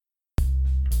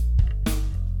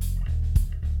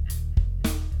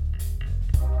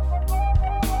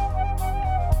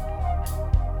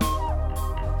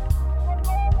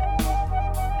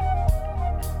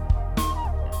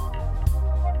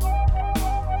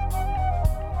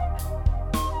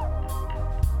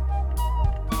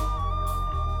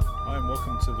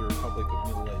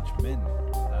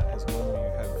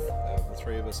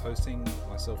hosting,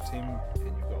 myself Tim, and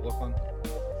you've got Lachlan.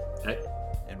 Hey.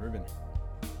 And Ruben.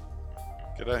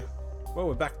 G'day. Well,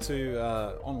 we're back to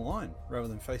online rather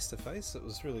than face-to-face. It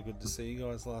was really good to see you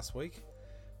guys last week.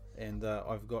 And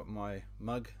I've got my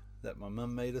mug that my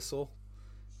mum made us all.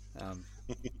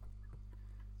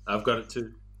 I've got it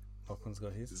too. Lachlan's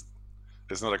got his.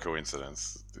 It's not a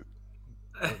coincidence.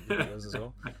 Yours as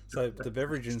well. So the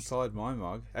beverage inside my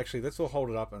mug, actually, let's all hold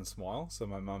it up and smile so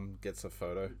my mum gets a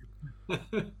photo. All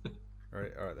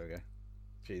right, there we go.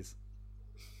 Cheers.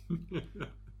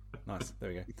 Nice, there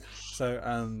we go.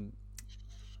 So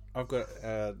I've got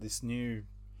this new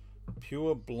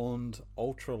pure blonde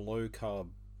ultra low carb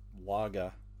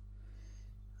lager,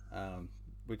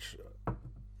 which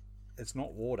it's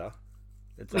not water,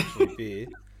 it's actually beer,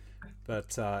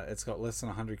 but it's got less than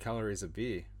 100 calories of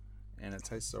beer, and it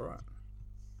tastes alright.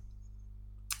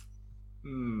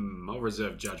 I'll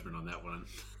reserve judgment on that one.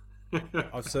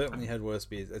 I've certainly had worse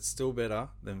beers. It's still better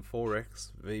than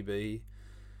 4X, VB,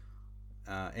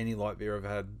 any light beer I've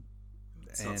had.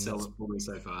 It's not selling for me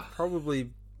so far. Probably.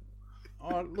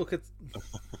 Oh, look, it's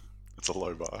a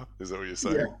low bar. Is that what you're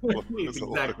saying? Yeah.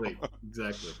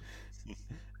 Exactly.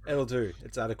 It'll do.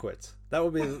 It's adequate. That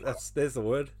would be. There's the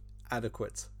word.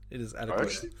 Adequate. It is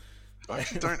adequate. I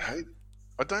actually don't hate.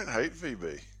 I don't hate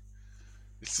VB.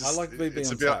 It's just, I like VB it's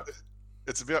on about, tap.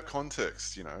 It's about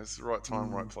context, you know. It's the right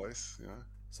time, right place, you know.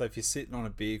 So if you're sitting on a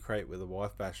beer crate with a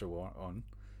wife basher on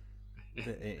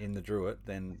in the Druitt,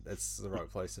 then it's the right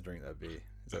place to drink that beer.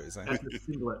 Is that what you're saying? That's a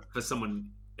singlet for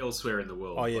someone elsewhere in the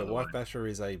world. Oh yeah, wife basher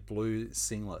is a blue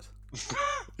singlet.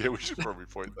 Yeah, we should probably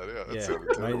point that out.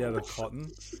 Made out of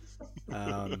cotton.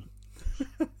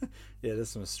 Yeah, there's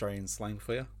some Australian slang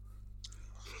for you.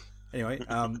 Anyway,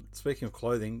 speaking of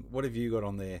clothing, what have you got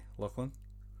on there, Lachlan?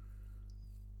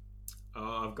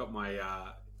 Oh, I've got my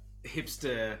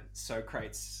hipster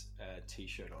Socrates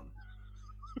t-shirt on.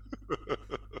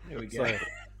 There we go. So,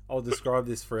 I'll describe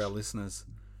this for our listeners.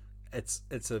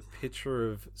 It's a picture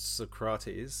of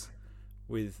Socrates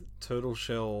with turtle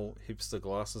shell hipster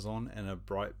glasses on and a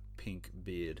bright pink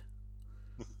beard.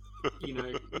 You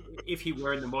know, if he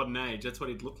were in the modern age, that's what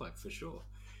he'd look like for sure.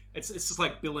 It's just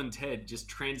like Bill and Ted just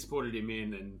transported him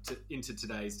in and into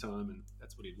today's time, and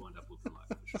that's what he'd wind up looking like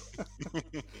for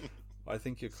sure. I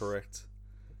think you're correct.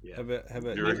 Yeah. How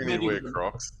about you reckon he'd wear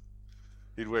Crocs?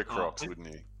 He'd wear Crocs, wouldn't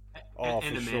he? Oh,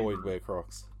 for sure he'd wear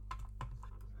Crocs.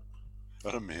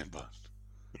 Not a man bun.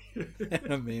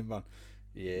 And a man bun.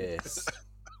 Yes.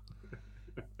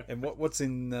 And what's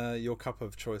in your cup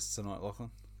of choice tonight,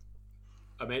 Lachlan?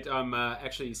 Mate, I'm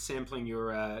actually sampling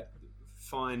your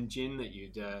fine gin that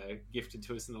you'd gifted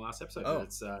to us in the last episode. Oh.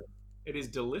 It is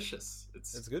delicious.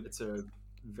 It's good. It's a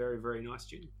very, very nice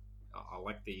gin. I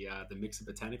like the mix of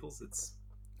botanicals. It's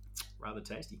rather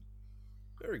tasty.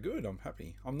 Very good. I'm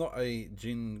happy. I'm not a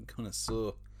gin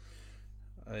connoisseur.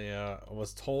 I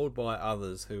was told by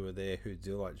others who were there who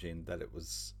do like gin that it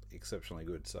was exceptionally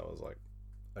good. So I was like,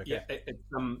 okay. Yeah, it's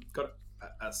got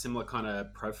a similar kind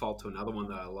of profile to another one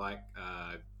that I like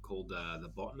called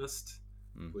The Botanist,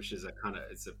 which is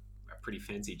it's a pretty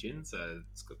fancy gin. So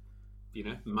it's got,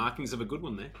 markings of a good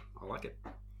one there. I like it.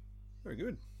 Very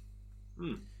good.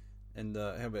 And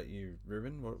how about you,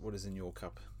 Ruben? What is in your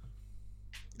cup?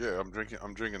 Yeah, I'm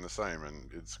drinking the same,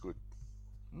 and it's good.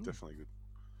 Definitely good.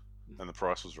 And the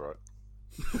price was right.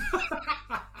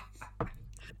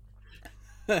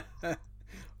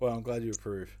 Well, I'm glad you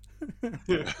approve.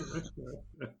 Too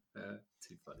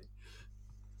funny.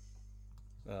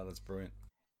 Oh, that's brilliant.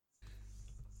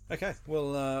 Okay,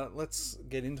 well, let's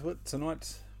get into it.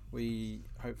 Tonight, we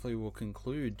hopefully will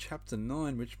conclude Chapter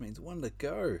 9, which means one to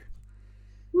go.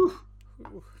 Woo.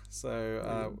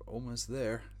 So, almost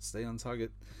there. Stay on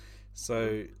target.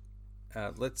 So,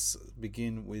 let's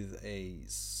begin with a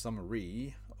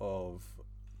summary of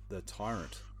The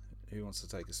Tyrant. Who wants to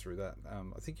take us through that?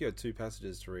 I think you had 2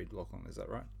 passages to read, Lachlan. Is that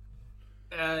right?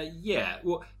 Yeah.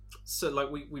 Well, so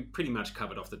we pretty much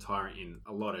covered off The Tyrant in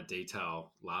a lot of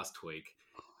detail last week.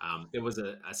 There was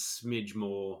a smidge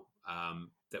more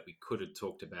that we could have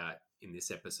talked about in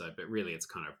this episode, but really it's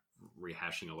kind of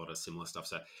rehashing a lot of similar stuff.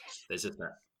 So there's just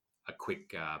a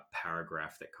quick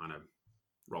paragraph that kind of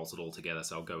rolls it all together.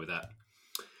 So I'll go with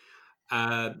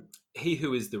that. He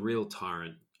who is the real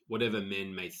tyrant, whatever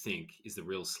men may think, is the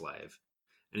real slave,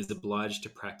 and is obliged to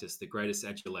practice the greatest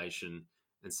adulation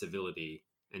and civility,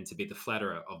 and to be the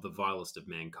flatterer of the vilest of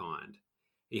mankind.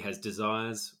 He has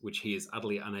desires which he is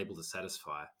utterly unable to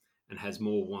satisfy, and has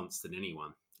more wants than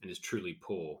anyone, and is truly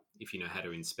poor, if you know how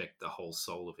to inspect the whole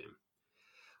soul of him.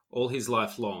 All his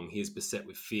life long he is beset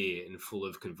with fear and full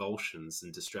of convulsions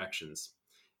and distractions,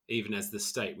 even as the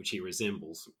state which he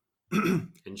resembles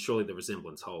and surely the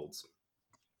resemblance holds.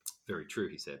 Very true,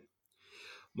 he said.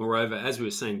 Moreover, as we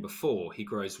were saying before, he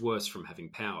grows worse from having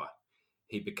power.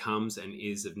 He becomes and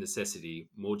is of necessity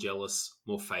more jealous,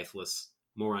 more faithless,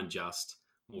 more unjust,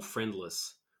 more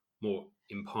friendless, more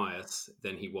impious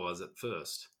than he was at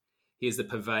first. He is the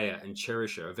purveyor and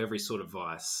cherisher of every sort of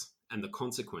vice, and the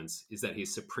consequence is that he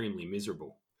is supremely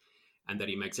miserable, and that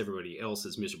he makes everybody else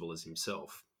as miserable as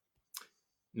himself.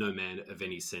 No man of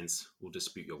any sense will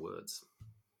dispute your words.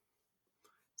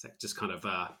 So that just kind of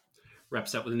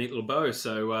wraps up with a neat little bow.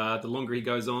 So the longer he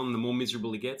goes on, the more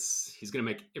miserable he gets. He's going to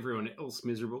make everyone else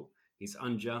miserable. He's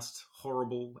unjust,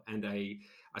 horrible, and I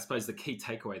suppose the key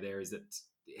takeaway there is that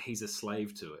he's a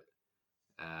slave to it.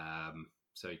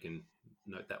 So you can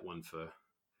note that one for,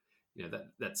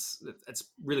 that's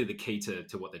really the key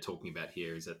to what they're talking about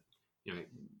here, is that,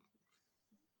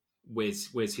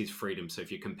 where's his freedom? So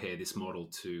if you compare this model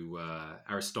to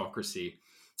aristocracy,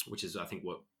 which is, I think,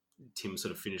 what Tim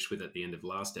sort of finished with at the end of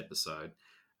last episode,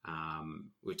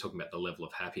 we're talking about the level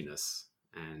of happiness,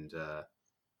 and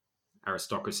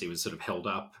aristocracy was sort of held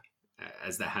up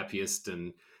as the happiest,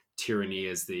 and tyranny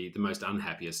as the most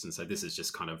unhappiest. And so this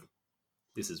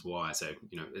is why. So,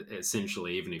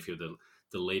 essentially, even if you're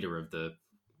the leader of the,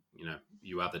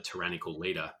 you are the tyrannical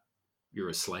leader, you're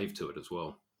a slave to it as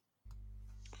well.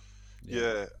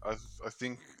 Yeah, I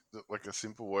think that, like, a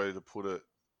simple way to put it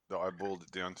that I boiled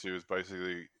it down to is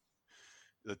basically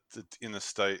that in a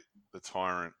state, the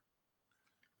tyrant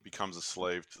becomes a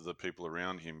slave to the people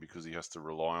around him because he has to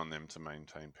rely on them to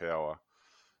maintain power.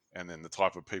 And then the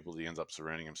type of people he ends up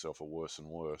surrounding himself are worse and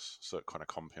worse. So it kind of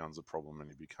compounds the problem, and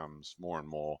he becomes more and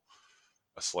more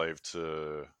a slave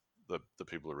to the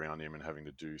people around him and having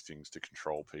to do things to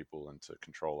control people and to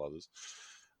control others.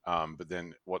 But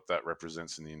then what that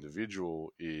represents in the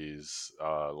individual is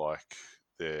like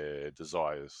their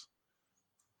desires.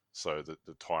 So that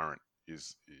the tyrant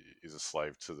is a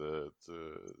slave to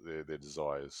their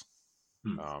desires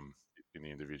in the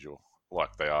individual,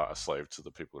 like they are a slave to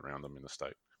the people around them in the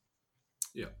state.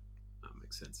 Yeah, that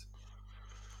makes sense.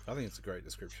 I think it's a great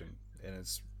description, and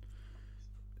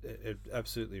it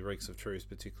absolutely reeks of truth,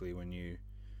 particularly when you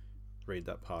read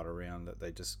that part around that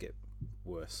they just get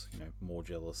worse, more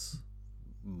jealous,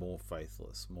 more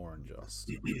faithless, more unjust.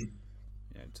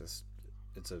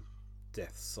 It's a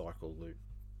death cycle loop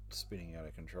spinning out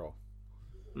of control.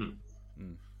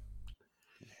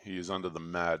 He is under the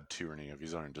mad tyranny of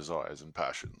his own desires and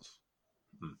passions.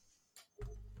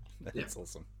 That's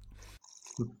awesome.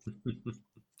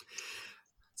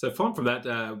 So from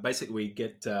that, basically we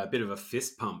get a bit of a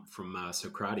fist pump from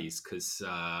Socrates, because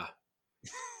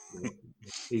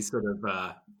he sort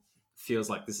of feels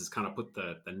like this has kind of put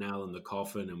the nail in the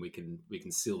coffin, and we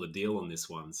can seal the deal on this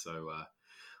one. So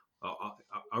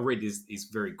I'll read this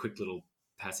very quick little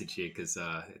passage here, because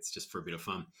it's just for a bit of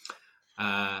fun.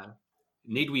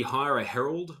 Need we hire a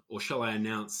herald, or shall I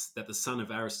announce that the son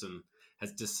of Ariston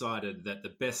has decided that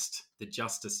the best, the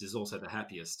justest, is also the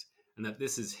happiest, and that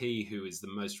this is he who is the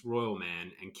most royal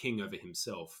man and king over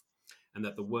himself, and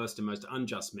that the worst and most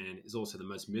unjust man is also the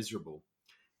most miserable,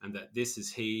 and that this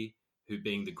is he who,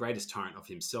 being the greatest tyrant of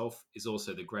himself, is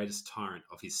also the greatest tyrant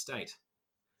of his state.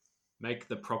 Make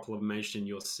the proclamation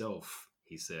yourself,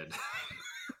 he said.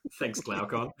 Thanks,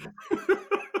 Glaucon.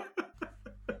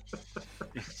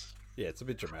 Yeah, it's a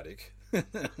bit dramatic.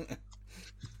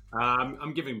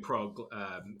 I'm giving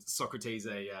Socrates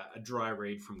a dry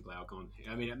read from Glaucon.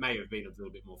 I mean, it may have been a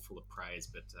little bit more full of praise,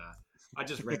 but I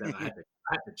just read that and I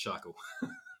had to chuckle.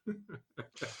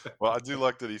 Well, I do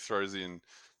like that he throws in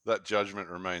that judgment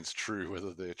remains true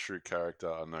whether their true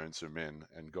character are known to men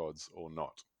and gods or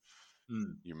not.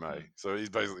 You may. So he's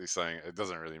basically saying it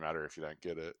doesn't really matter if you don't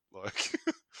get it. Like,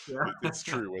 it's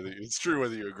true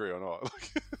whether you agree or not.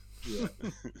 Yeah.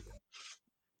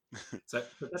 So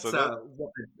that's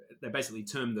what they basically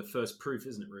term the first proof,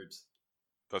 isn't it, Rubes?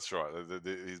 That's right.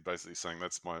 He's basically saying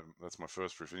that's my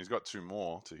first proof, and he's got two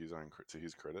more to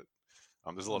his credit.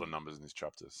 There's a lot of numbers in this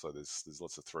chapter, so there's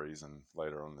lots of threes, and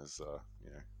later on there's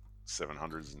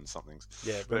 700s and somethings.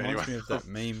 Yeah, it reminds me of that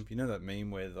meme. You know that meme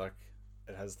where like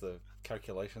it has the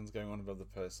calculations going on above the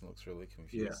person, looks really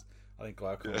confused. Yeah. I think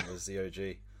Glaucon was the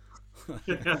OG.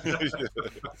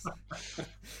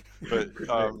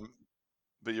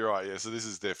 But you're right, yeah. So this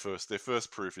is their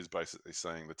first proof is basically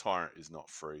saying the tyrant is not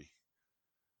free,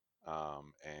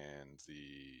 and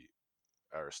the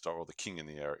Aristotle, the king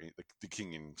the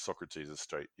king in Socrates'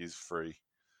 state is free,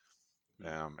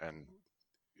 and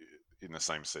in the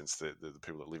same sense that the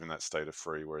people that live in that state are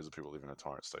free, whereas the people that live in a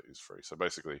tyrant state is free. So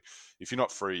basically, if you're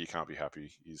not free, you can't be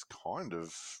happy. Is kind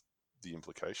of the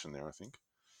implication there, I think.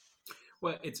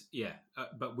 Well, it's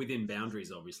but within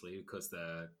boundaries, obviously, because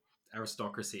the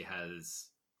aristocracy has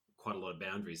quite a lot of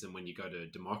boundaries, and when you go to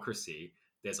democracy,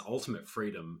 there's ultimate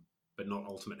freedom, but not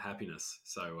ultimate happiness.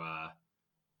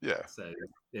 Yeah. So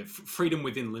freedom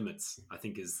within limits, I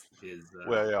think, is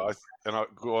Well, yeah, I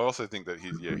also think that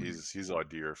his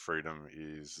idea of freedom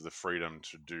is the freedom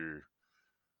to do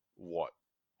what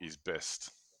is best,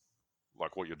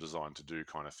 like what you're designed to do,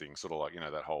 kind of thing. Sort of like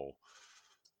that whole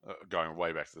going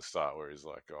way back to the start, where he's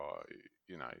like, oh,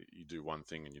 you do one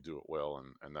thing and you do it well,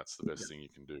 and that's the best thing you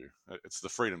can do. It's the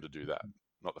freedom to do that,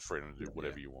 not the freedom to do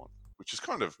whatever you want. Which is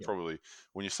kind of probably,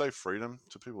 when you say freedom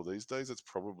to people these days, it's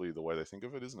probably the way they think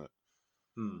of it, isn't it?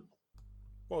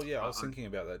 Well, yeah, I was thinking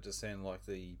about that, just saying like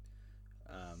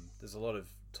there's a lot of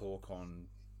talk on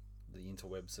the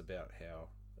interwebs about how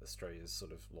Australia's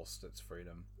sort of lost its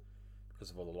freedom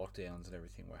because of all the lockdowns and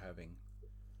everything we're having.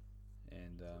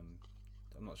 And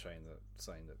I'm not saying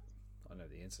that I know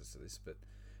the answers to this, but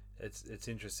it's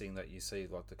interesting that you see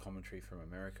like the commentary from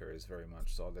America is very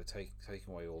much so they're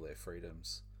taking away all their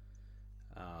freedoms,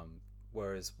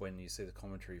 whereas when you see the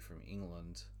commentary from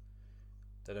England,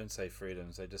 they don't say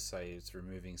freedoms, they just say it's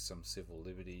removing some civil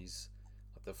liberties.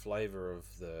 Like the flavour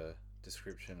of the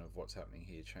description of what's happening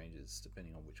here changes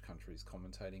depending on which country is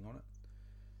commentating on it.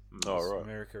 Oh, right.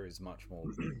 America is much more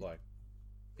like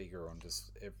bigger on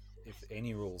just if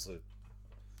any rules are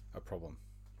a problem.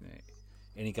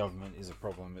 Any government is a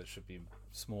problem. It should be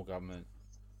small government.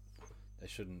 They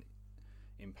shouldn't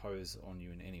impose on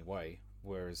you in any way.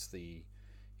 Whereas the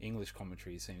English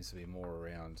commentary seems to be more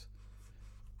around,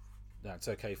 no, it's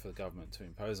okay for the government to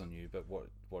impose on you, but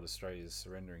what Australia is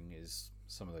surrendering is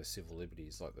some of those civil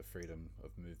liberties, like the freedom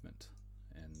of movement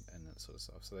and that sort of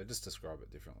stuff. So they just describe it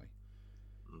differently.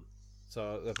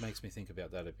 So that makes me think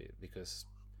about that a bit, because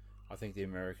I think the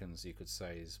Americans, you could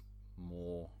say, is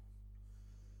more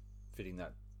fitting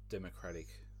that democratic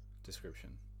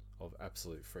description of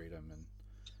absolute freedom and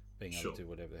being able to do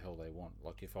whatever the hell they want.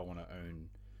 Like if I want to own,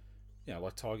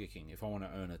 like Tiger King, if I want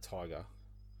to own a tiger,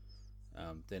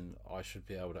 then I should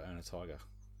be able to own a tiger.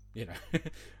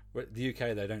 But the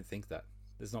UK, they don't think that.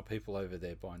 There's not people over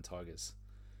there buying tigers.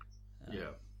 Do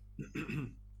you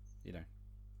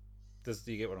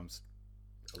get what I'm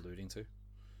alluding to?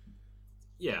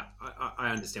 Yeah,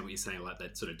 I understand what you're saying, like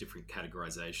that sort of different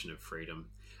categorization of freedom.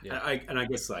 Yeah. I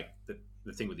guess like the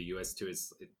thing with the US too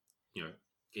is,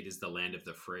 it is the land of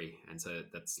the free, and so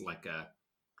that's like a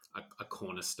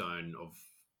cornerstone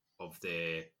of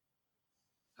their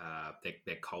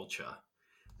culture,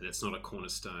 and it's not a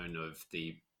cornerstone of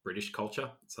the British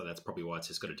culture. So that's probably why it's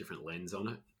just got a different lens on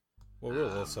it. Well,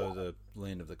 we're also the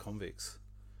land of the convicts,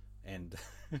 and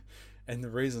and the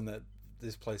reason that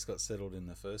this place got settled in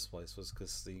the first place was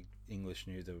because the English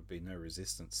knew there would be no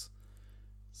resistance.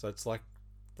 So it's like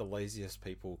the laziest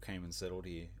people came and settled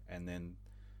here, and then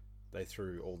they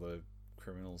threw all the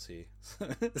criminals here.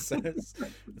 So it's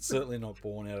certainly not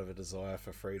born out of a desire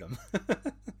for freedom.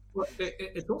 Well,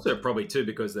 it's also probably too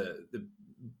because the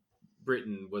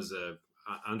Britain was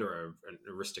under an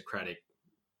aristocratic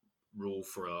rule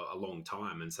for a long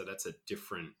time, and so that's a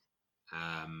different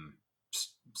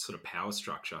sort of power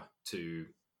structure to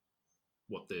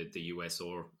what the US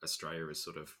or Australia has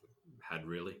sort of had,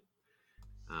 really.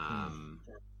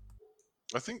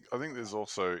 I think there's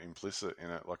also implicit in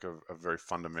it like a very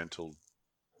fundamentally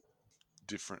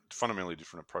different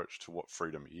approach to what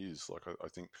freedom is. Like I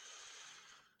think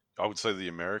I would say the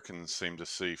Americans seem to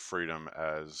see freedom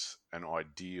as an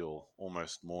ideal,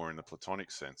 almost more in the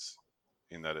Platonic sense,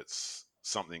 in that it's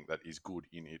something that is good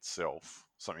in itself,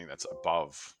 something that's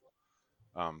above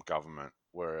government.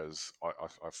 Whereas I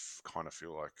kind of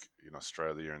feel like in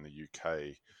Australia and the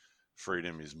UK,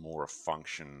 freedom is more a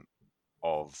function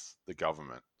of the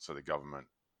government. So the government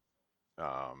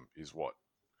is what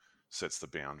sets the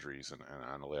boundaries and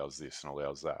allows this and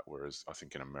allows that. Whereas I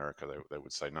think in America, they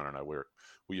would say, no,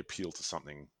 we appeal to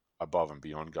something above and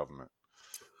beyond government.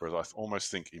 Whereas I almost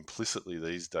think implicitly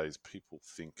these days, people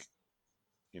think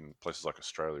in places like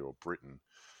Australia or Britain,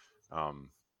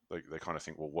 they kind of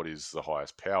think, well, what is the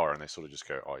highest power? And they sort of just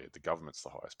go, oh yeah, the government's the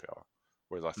highest power.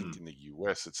 Whereas I think in the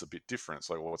US, it's a bit different. It's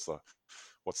like, well,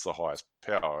 what's the highest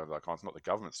power? Like, oh, it's not the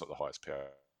government's not the highest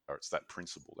power. It's that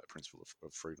principle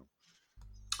of freedom.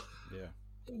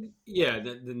 Yeah.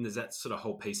 Then there's that sort of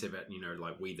whole piece about,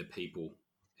 like we the people.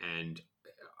 And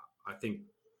I think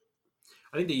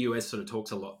the US sort of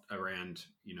talks a lot around,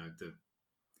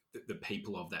 the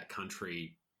people of that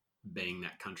country being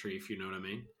that country, if you know what I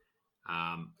mean.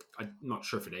 I'm not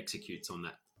sure if it executes on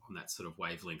that sort of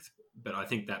wavelength, but I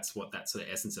think that's what that sort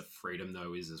of essence of freedom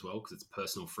though is as well, because it's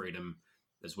personal freedom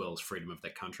as well as freedom of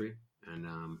that country. And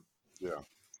Yeah.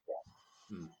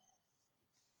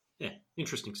 Yeah,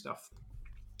 interesting stuff.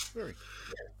 Very.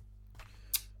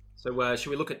 So, should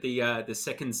we look at the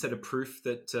second set of proof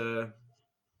that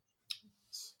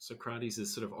Socrates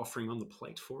is sort of offering on the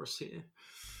plate for us here?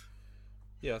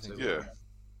 Yeah, I think so. Yeah.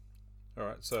 All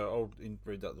right, so I'll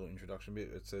read that little introduction bit.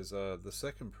 It says, the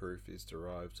second proof is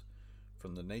derived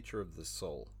from the nature of the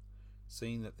soul,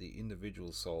 seeing that the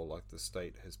individual soul, like the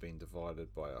state, has been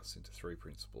divided by us into three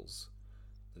principles.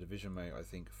 The division may, I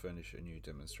think, furnish a new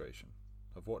demonstration.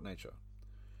 Of what nature?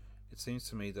 It seems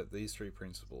to me that these three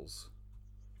principles,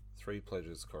 three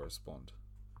pleasures correspond,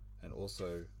 and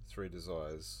also three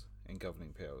desires and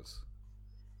governing powers.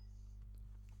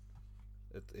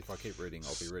 If I keep reading,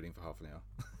 I'll be reading for half an hour.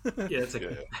 Yeah, that's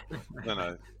okay. Yeah.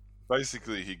 No.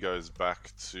 Basically, he goes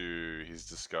back to his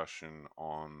discussion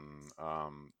on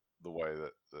the way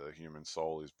that the human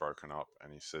soul is broken up,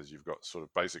 and he says you've got sort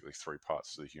of basically three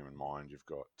parts to the human mind. You've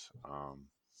got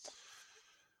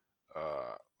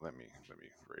let me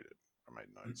read it. I made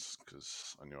notes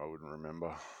because I knew I wouldn't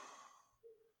remember.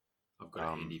 I've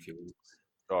got it handy if you want.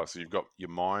 Oh, so you've got your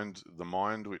mind, the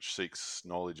mind which seeks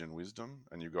knowledge and wisdom,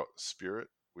 and you've got spirit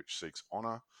which seeks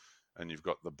honor, and you've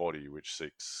got the body which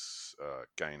seeks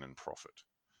gain and profit.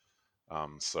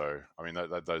 So, I mean,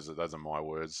 those are my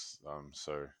words.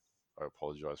 So, I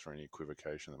apologise for any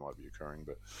equivocation that might be occurring,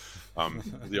 but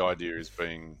the idea is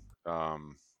being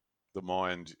the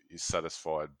mind is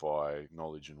satisfied by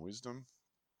knowledge and wisdom,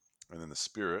 and then the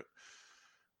spirit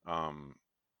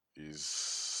is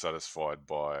satisfied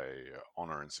by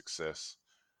honor and success,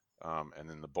 and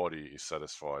then the body is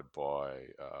satisfied by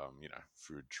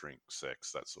food, drink,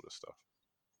 sex, that sort of stuff.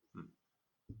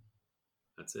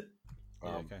 That's it.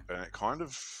 Okay. And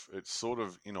it sort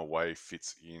of in a way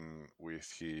fits in with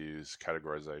his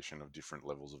categorization of different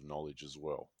levels of knowledge as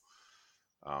well.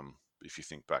 If you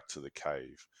think back to the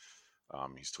cave,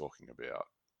 he's talking about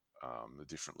the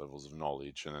different levels of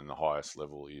knowledge, and then the highest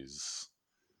level is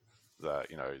that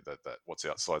that what's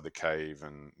outside the cave,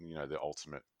 and the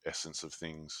ultimate essence of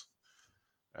things.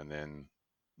 And then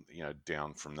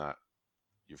down from that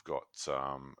you've got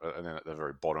and then at the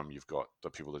very bottom you've got the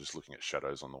people that are just looking at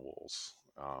shadows on the walls,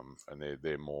 and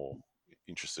they're more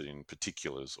interested in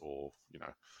particulars or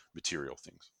material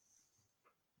things.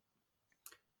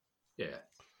 Yeah.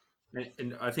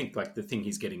 And I think like the thing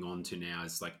he's getting on to now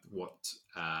is like what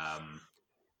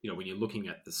when you're looking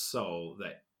at the soul,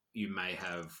 that you may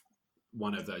have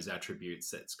one of those attributes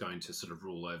that's going to sort of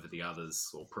rule over the others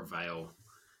or prevail,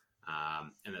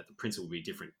 and that the principle will be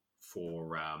different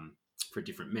for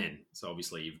different men. So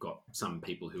obviously you've got some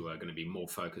people who are going to be more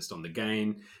focused on the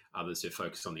gain, others who are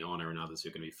focused on the honor, and others who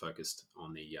are going to be focused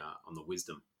on the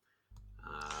wisdom.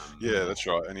 Yeah, that's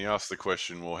right. And he asked the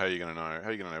question, well, how are you going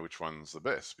to know which one's the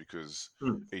best? Because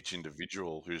each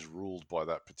individual who's ruled by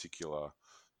that particular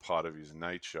part of his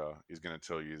nature is going to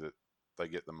tell you that they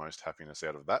get the most happiness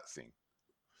out of that thing.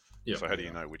 Yep. So how do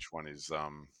you know which one is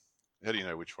going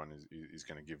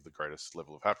to give the greatest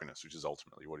level of happiness, which is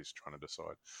ultimately what he's trying to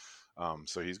decide.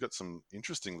 So he's got some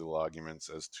interesting little arguments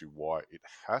as to why it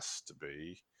has to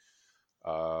be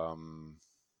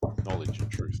knowledge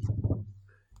and truth.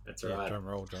 That's right. Drum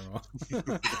roll.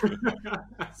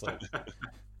 So,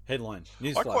 headline: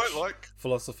 Newsflash. I quite like.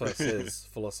 Philosopher says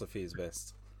philosophy is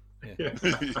best. Yeah,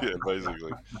 yeah,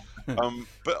 basically.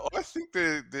 But I think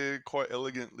they're quite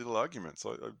elegant little arguments.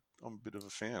 I'm a bit of a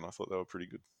fan. I thought they were pretty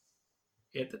good.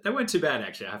 Yeah, they weren't too bad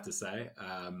actually. I have to say.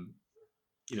 I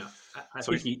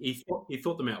think he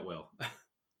thought them out well.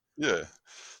 Yeah.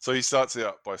 So he starts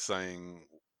out by saying,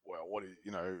 "Well,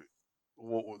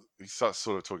 he starts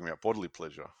sort of talking about bodily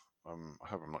pleasure." I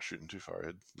hope I'm not shooting too far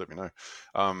ahead. Let me know.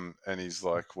 And he's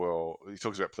like, well, he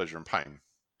talks about pleasure and pain,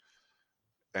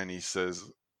 and he says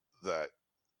that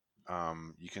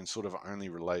you can sort of only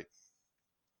relate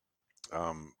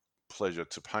pleasure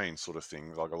to pain, sort of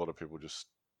thing. Like a lot of people just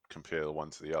compare the one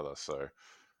to the other. So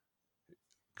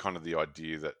kind of the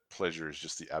idea that pleasure is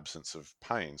just the absence of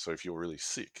pain. So if you're really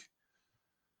sick,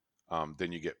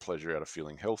 then you get pleasure out of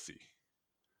feeling healthy.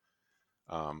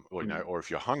 Or if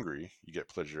you're hungry, you get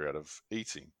pleasure out of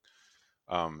eating.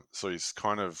 So he's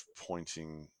kind of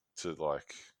pointing to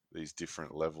like these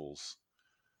different levels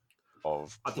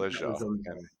of pleasure.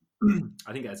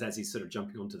 I think as he's sort of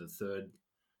jumping onto the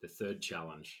third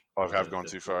challenge. I have gone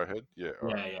too far ahead. Yeah.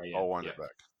 Yeah. I'll wind it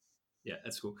back. Yeah,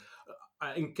 that's cool.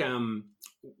 I think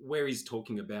where he's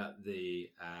talking about the,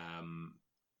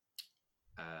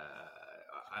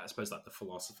 I suppose like the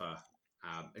philosopher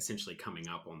essentially coming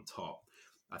up on top.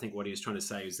 I think what he was trying to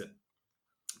say is that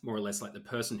more or less like the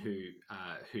person who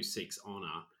seeks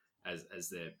honor as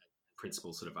their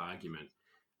principal sort of argument,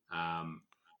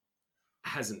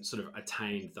 hasn't sort of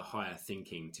attained the higher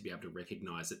thinking to be able to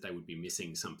recognize that they would be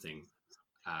missing something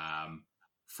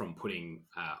from putting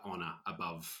honor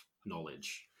above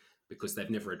knowledge, because they've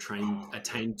never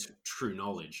attained true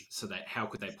knowledge. So that how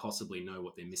could they possibly know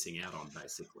what they're missing out on,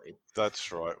 basically?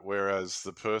 That's right. Whereas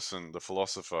the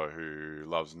philosopher who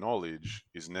loves knowledge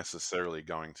is necessarily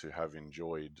going to have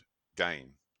enjoyed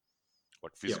gain,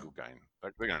 like physical gain.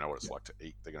 They're going to know what it's like to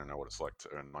eat. They're going to know what it's like to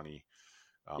earn money,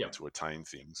 to attain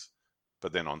things.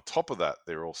 But then on top of that,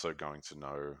 they're also going to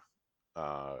know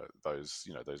those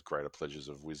greater pleasures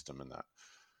of wisdom and that.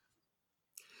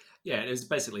 Yeah, it's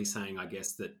basically saying, I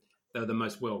guess, that they're the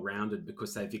most well-rounded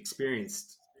because they've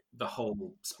experienced the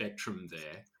whole spectrum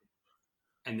there,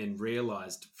 and then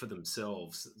realized for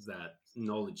themselves that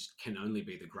knowledge can only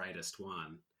be the greatest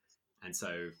one, and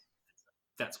so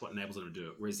that's what enables them to do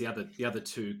it. Whereas the other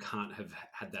two can't have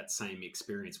had that same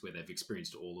experience where they've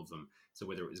experienced all of them. So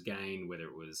whether it was gain, whether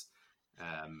it was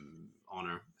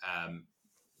honor,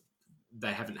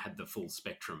 they haven't had the full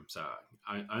spectrum. So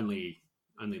only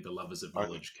the lovers of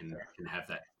knowledge can have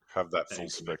that full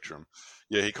spectrum.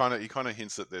 Yeah, he kind of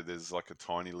hints that there's like a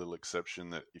tiny little exception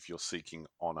that if you're seeking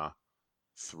honor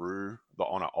through the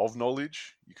honor of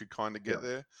knowledge, you could kind of get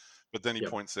there. But then he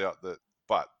points out that,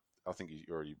 but I think you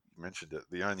already mentioned it,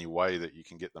 the only way that you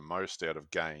can get the most out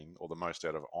of gain or the most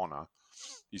out of honor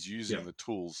is using the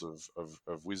tools of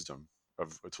wisdom,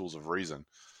 of tools of reason.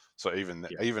 So even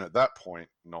at that point,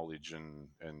 knowledge and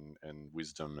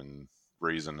wisdom and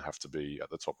reason have to be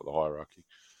at the top of the hierarchy.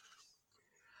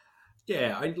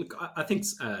 Yeah, I think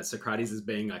Socrates is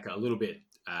being like a little bit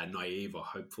naive or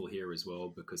hopeful here as well,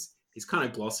 because he's kind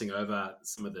of glossing over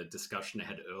some of the discussion I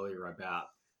had earlier about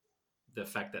the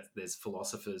fact that there's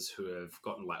philosophers who have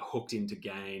gotten like hooked into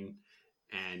gain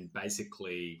and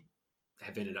basically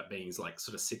have ended up being like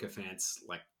sort of sycophants,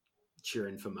 like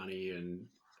cheering for money and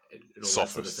all sophists. That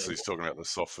sort of thing. He's talking about the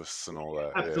sophists and all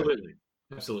that. Absolutely,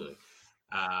 absolutely.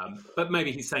 But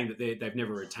maybe he's saying that they've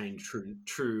never attained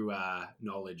true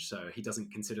knowledge, so he doesn't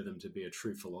consider them to be a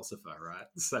true philosopher, right?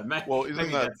 So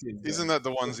isn't that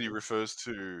the ones he refers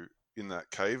to in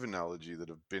that cave analogy that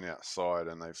have been outside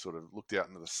and they've sort of looked out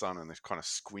into the sun and they've kind of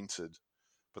squinted,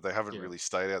 but they haven't really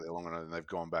stayed out there long enough, and they've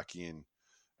gone back in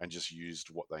and just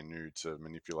used what they knew to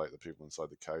manipulate the people inside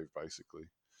the cave, basically.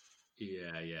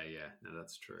 Yeah. No,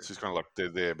 that's true. So it's kind of like they're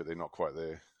there, but they're not quite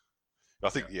there. I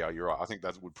think, you're right. I think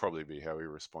that would probably be how he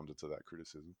responded to that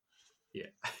criticism.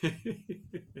 Yeah.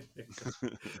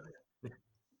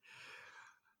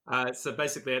 So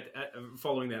basically,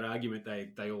 following that argument,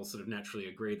 they all sort of naturally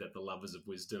agree that the lovers of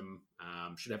wisdom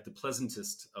should have the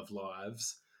pleasantest of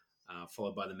lives,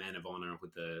 followed by the man of honor,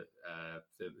 with the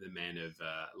man of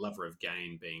lover of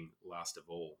gain being last of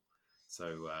all.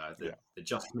 So the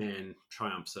just man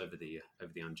triumphs over the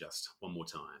unjust one more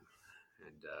time,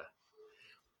 and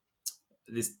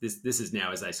this is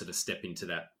now as they sort of step into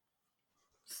that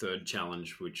third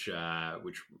challenge, which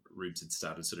Rubes had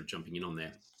started sort of jumping in on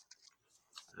there.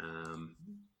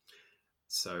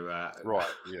 Right,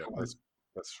 yeah,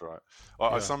 that's right.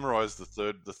 I summarised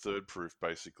the third proof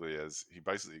basically as he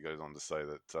basically goes on to say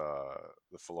that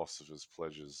the philosopher's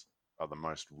pleasures are the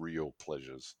most real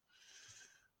pleasures,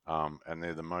 and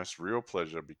they're the most real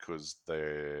pleasure because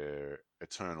they're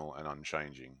eternal and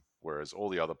unchanging, whereas all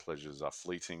the other pleasures are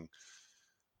fleeting.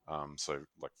 So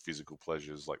like physical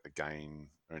pleasures, like the gain,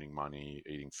 earning money,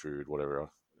 eating food, whatever,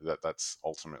 that's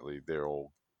ultimately they're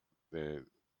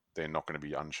not going to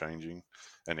be unchanging,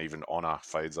 and even honor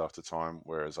fades after time.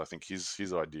 Whereas I think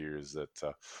his idea is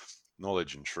that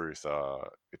knowledge and truth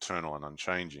are eternal and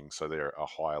unchanging, so they're a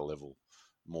higher level,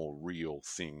 more real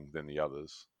thing than the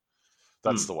others.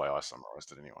 That's the way I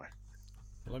summarized it anyway.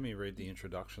 Let me read the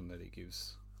introduction that he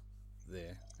gives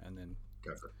there, and then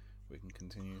go for it. We can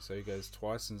continue. So he goes,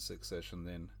 twice in succession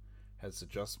then has the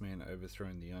just man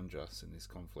overthrown the unjust in this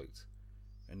conflict.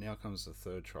 And now comes the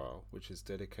third trial, which is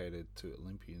dedicated to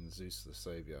Olympian Zeus the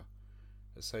Saviour.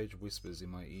 A sage whispers in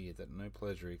my ear that no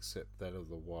pleasure except that of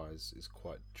the wise is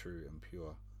quite true and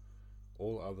pure.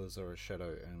 All others are a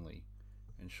shadow only,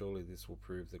 and surely this will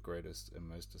prove the greatest and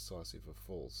most decisive of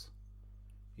falls.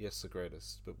 Yes, the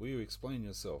greatest, but will you explain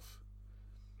yourself?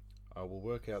 I will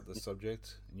work out the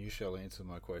subject, and you shall answer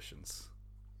my questions.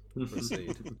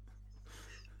 Proceed.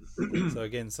 So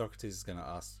again, Socrates is going to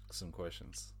ask some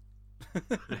questions.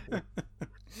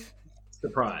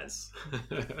 Surprise.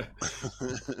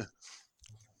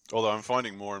 Although I'm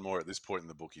finding more and more at this point in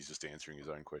the book, he's just answering his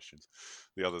own questions.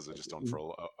 The others are just on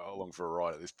along for a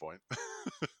ride at this point.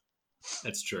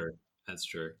 That's true.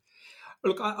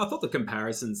 Look, I thought the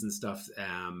comparisons and stuff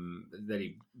that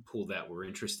he pulled out were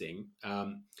interesting.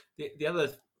 The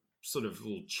other sort of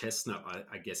little chestnut,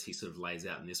 I guess he sort of lays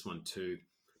out in this one too,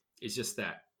 is just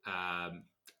that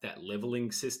that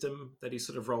leveling system that he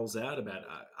sort of rolls out about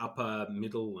upper,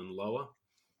 middle, and lower.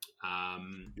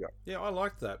 Yeah, I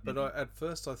liked that, but at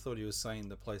first I thought he was saying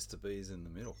the place to be is in the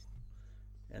middle,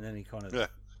 and then he kind of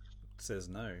says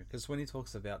no, because when he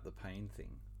talks about the pain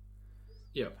thing,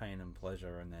 pain and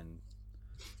pleasure, and then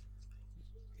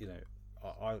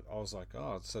I was like,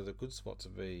 oh, so the good spot to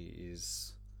be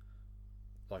is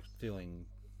like feeling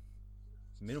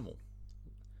minimal.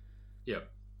 Yep.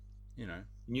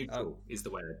 Neutral is the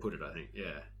way they put it, I think.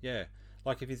 Yeah.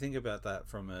 Like if you think about that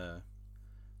from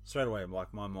straight away,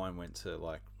 like my mind went to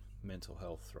like mental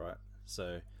health, right?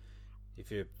 So if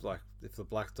the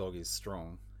black dog is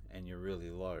strong and you're really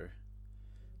low,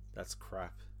 that's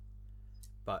crap.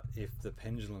 But if the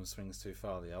pendulum swings too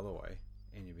far the other way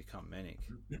and you become manic,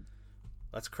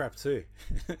 that's crap too.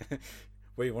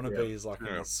 Where you want to be is like in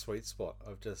a sweet spot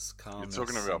of just calmness. You're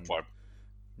talking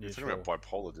about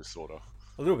bipolar disorder.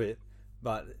 A little bit,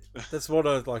 but that's what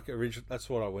I like. That's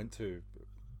what I went to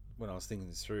when I was thinking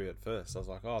this through at first. I was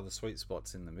like, oh, the sweet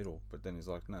spot's in the middle, but then he's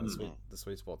like, no, the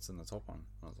sweet spot's in the top one.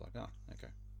 I was like, oh, okay.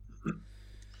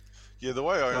 Yeah, the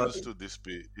way I understood this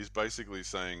bit is basically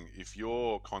saying if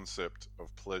your concept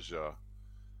of pleasure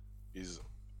is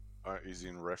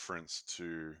in reference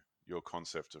to your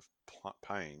concept of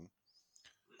pain,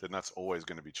 then that's always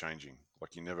going to be changing.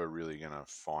 Like you're never really going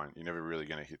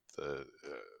to hit the,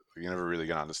 you're never really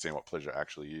going to understand what pleasure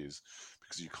actually is,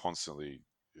 because you're constantly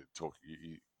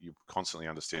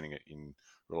understanding it in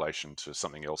relation to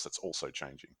something else that's also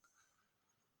changing.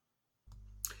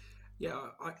 Yeah,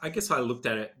 I guess I looked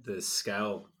at it, the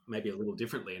scale maybe a little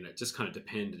differently, and it just kind of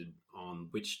depended on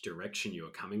which direction you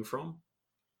were coming from.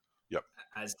 Yep.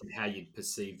 As to how you'd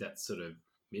perceive that sort of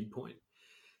midpoint.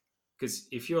 Because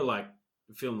if you're like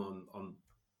feeling on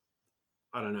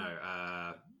I don't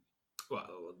know, well,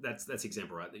 that's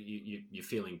example, right? You're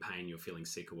feeling pain, you're feeling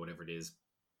sick or whatever it is,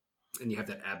 and you have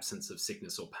that absence of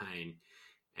sickness or pain,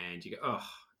 and you go, oh,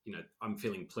 I'm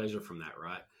feeling pleasure from that,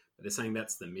 right? But they're saying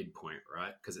that's the midpoint,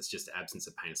 right? Because it's just absence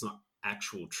of pain. It's not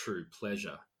actual true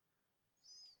pleasure.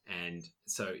 And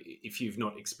so if you've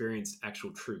not experienced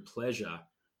actual true pleasure,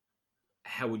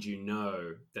 how would you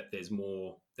know that there's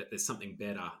something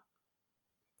better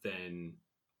than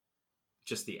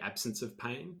just the absence of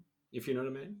pain, if you know what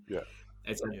I mean? Yeah.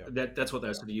 That's what they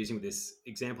were sort of using with this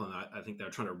example. And I think they were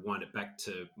trying to wind it back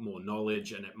to more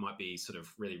knowledge, and it might be sort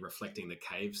of really reflecting the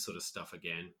cave sort of stuff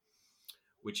again,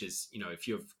 which is,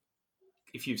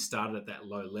 if you've started at that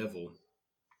low level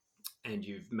and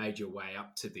you've made your way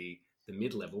up to the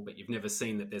mid level, but you've never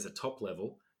seen that there's a top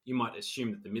level, you might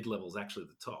assume that the mid level is actually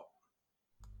the top.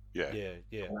 Yeah.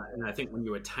 And I think when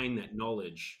you attain that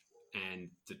knowledge and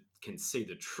can see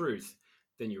the truth,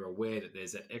 then you're aware that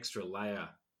there's that extra layer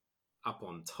up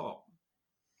on top.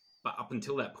 But up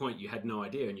until that point, you had no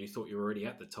idea, and you thought you were already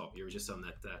at the top. You were just on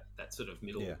that sort of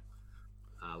middle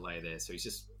layer there. So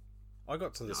I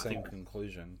got to the same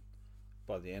conclusion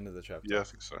by the end of the chapter. Yeah, I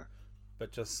think so.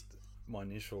 But just my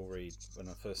initial read, when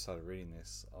I first started reading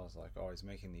this, I was like, oh, he's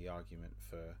making the argument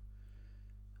for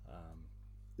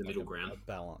the middle ground, a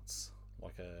balance,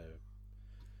 like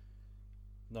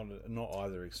not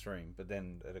either extreme. But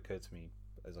then it occurred to me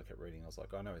as I kept reading, I was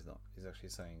like, oh no, he's not. He's actually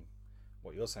saying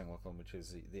what you're saying, Lachlan, which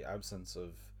is the absence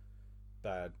of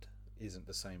bad isn't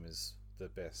the same as the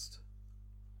best,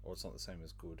 or it's not the same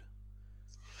as good.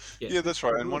 Yeah, that's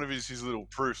right. And one of his little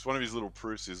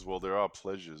proofs is, well, there are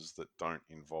pleasures that don't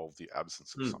involve the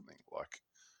absence of something, like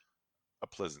a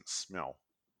pleasant smell.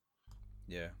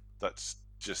 Yeah. That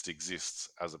just exists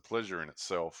as a pleasure in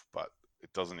itself, but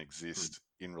it doesn't exist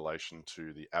in relation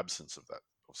to the absence of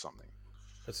something.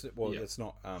 It's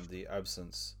not the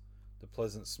absence. The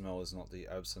pleasant smell is not the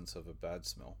absence of a bad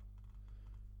smell.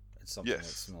 It's something that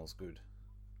smells good.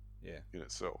 Yeah. In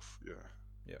itself, yeah.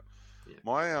 Yeah.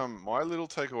 My my little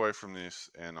takeaway from this,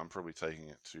 and I'm probably taking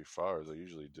it too far as I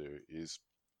usually do, is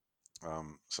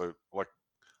so like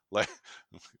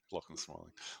Lachlan's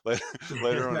smiling.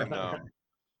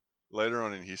 Later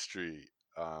on in history,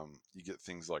 you get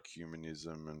things like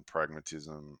humanism and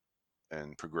pragmatism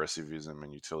and progressivism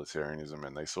and utilitarianism,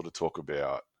 and they sort of talk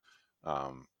about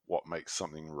what makes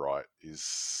something right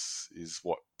is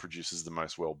what produces the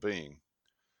most well-being,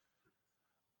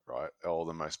 right, or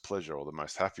the most pleasure or the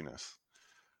most happiness.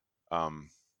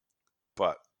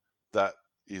 But that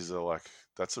is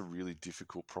that's a really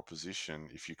difficult proposition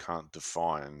if you can't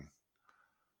define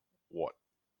what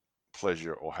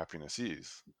pleasure or happiness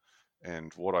is.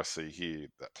 And what I see here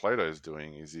that Plato is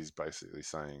doing is he's basically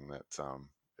saying that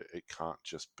it can't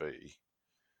just be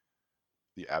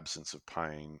the absence of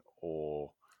pain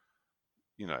or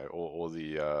or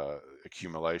the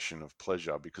accumulation of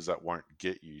pleasure, because that won't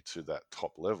get you to that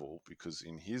top level. Because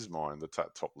in his mind, the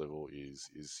top level is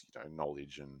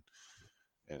knowledge and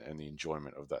the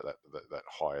enjoyment of that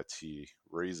higher tier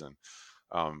reason.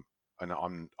 And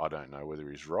I don't know whether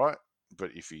he's right,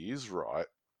 but if he is right,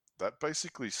 that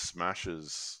basically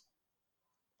smashes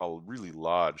a really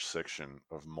large section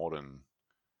of modern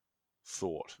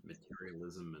thought.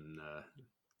 Materialism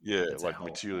and like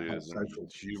materialism,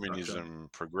 humanism,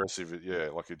 progressive.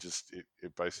 Like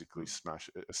it basically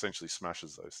essentially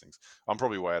smashes those things. I'm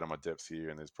probably way out of my depth here,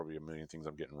 and there's probably a million things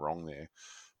I'm getting wrong there,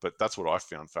 but that's what I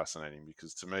found fascinating,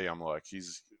 because to me, I'm like,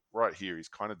 he's right here. He's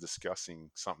kind of discussing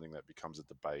something that becomes a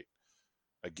debate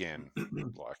again,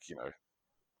 like,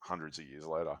 hundreds of years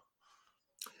later.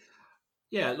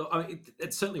 Yeah, look, I mean,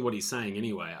 it's certainly what he's saying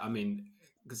anyway. I mean,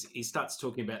 because he starts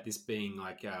talking about this being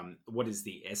like, what is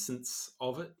the essence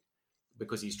of it?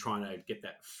 Because he's trying to get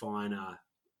that finer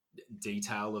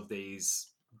detail of these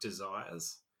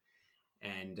desires,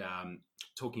 and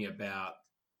talking about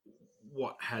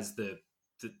what has the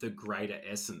greater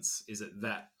essence. Is it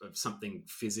that of something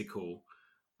physical?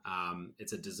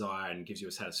 It's a desire and gives you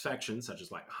a satisfaction, such as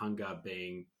like hunger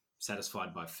being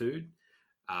satisfied by food.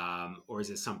 Or is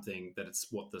there something that it's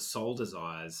what the soul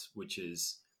desires, which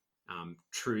is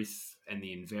truth and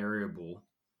the invariable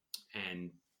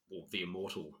and the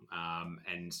immortal?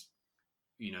 And,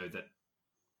 that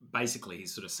basically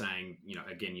he's sort of saying,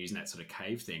 again, using that sort of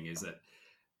cave thing, is that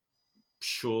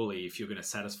surely if you're going to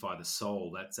satisfy the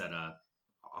soul, that's at a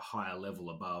higher level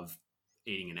above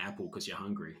eating an apple because you're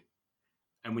hungry.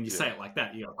 And when you say it like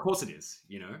that, of course it is,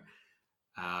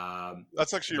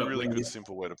 That's actually a really good,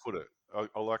 simple way to put it.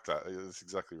 I like that. That's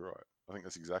exactly right. I think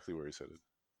that's exactly where he's headed.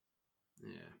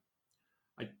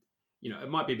 Yeah. It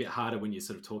might be a bit harder when you're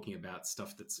sort of talking about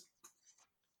stuff that's a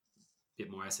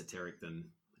bit more esoteric than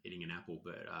eating an apple,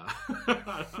 but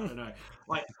I don't know.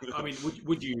 Like, I mean,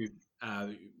 would you,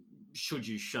 should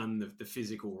you shun the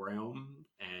physical realm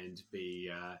and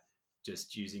be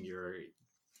just using your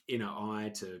inner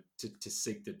eye to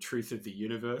seek the truth of the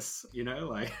universe,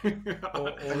 like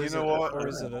but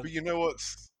you know what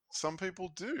some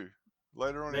people do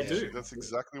later on. That's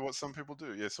exactly what some people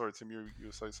do. Yeah, sorry, Tim, you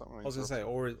were saying something. I was going to say,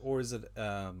 or is it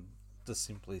just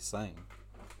simply saying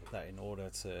that in order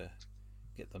to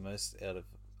get the most out of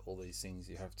all these things,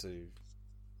 you have to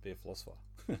be a philosopher?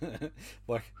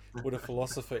 Like, would a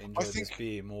philosopher enjoy this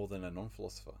beer more than a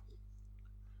non-philosopher?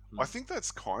 I think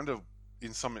that's kind of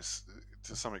to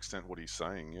some extent what he's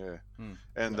saying,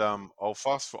 And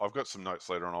I've got some notes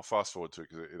later on. I'll fast forward to it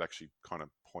because it actually kind of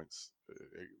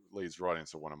it leads right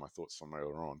into one of my thoughts from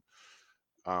earlier on.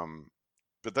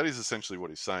 But that is essentially what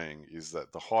he's saying, is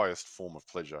that the highest form of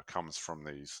pleasure comes from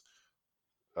these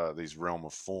realm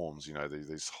of forms,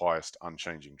 these highest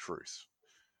unchanging truths.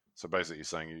 So basically he's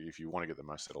saying if you want to get the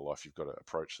most out of life, you've got to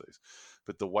approach these.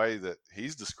 But the way that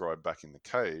he's described back in the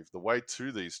cave, the way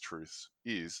to these truths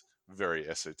is very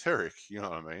esoteric, you know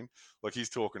what I mean? Like he's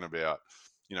talking about,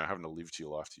 having to live to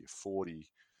your life to your 40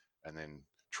 and then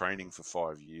training for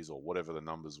 5 years or whatever the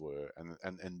numbers were. And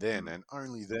then, and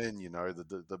only then,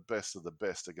 the best of the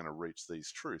best are going to reach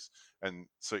these truths. And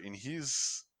so in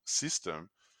his system,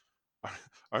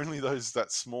 only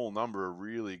that small number are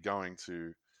really going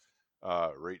to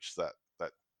reach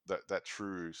that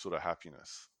true sort of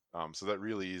happiness. So that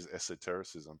really is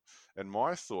esotericism. And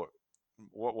my thought,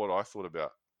 what I thought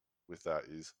about with that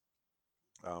is,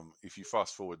 if you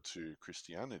fast forward to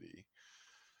Christianity,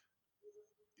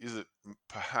 is it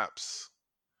perhaps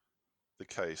the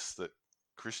case that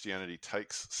Christianity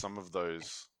takes some of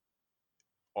those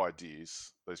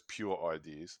ideas, those pure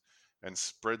ideas, and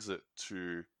spreads it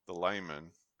to the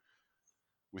layman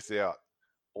without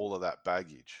all of that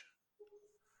baggage?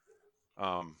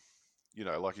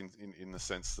 Like in the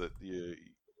sense that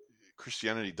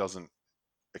Christianity doesn't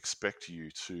expect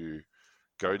you to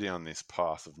go down this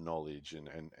path of knowledge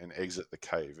and exit the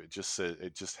cave. It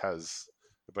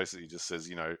basically just says,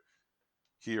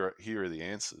 here are the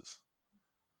answers.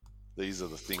 These are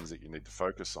the things that you need to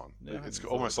focus on. It's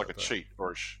almost like a cheat,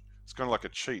 it's kind of like a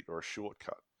cheat or a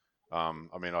shortcut.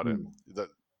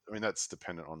 That's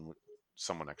dependent on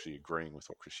someone actually agreeing with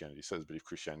what Christianity says. But if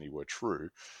Christianity were true,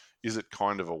 is it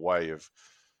kind of a way of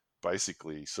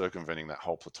basically circumventing that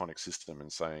whole Platonic system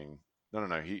and saying, no,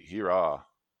 here are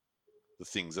the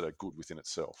things that are good within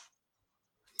itself,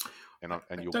 and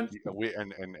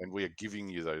we are giving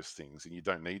you those things, and you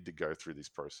don't need to go through this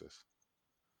process.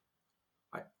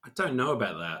 I don't know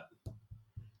about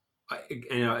that.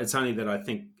 It's only that I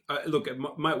think. Look, it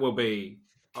might well be.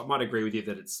 I might agree with you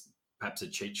that it's perhaps a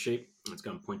cheat sheet. It's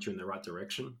going to point you in the right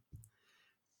direction.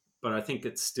 but I think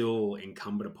it's still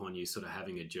incumbent upon you sort of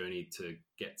having a journey to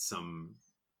get some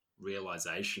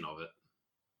realization of it.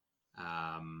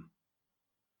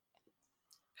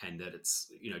 And that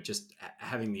it's, just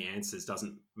having the answers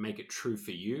doesn't make it true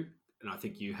for you. And I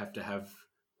think you have to have...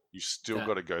 You still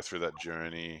got to go through that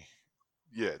journey.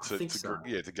 Yeah,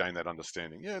 to gain that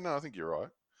understanding. Yeah, no, I think you're right.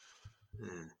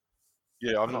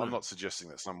 Yeah, I'm not suggesting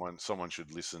that someone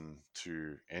should listen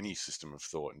to any system of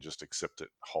thought and just accept it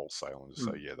wholesale and just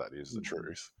say, yeah, that is the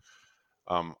truth.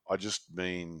 I just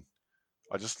mean,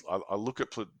 I look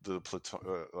at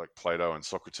like Plato and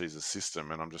Socrates'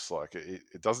 system, and I'm just like,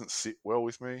 it doesn't sit well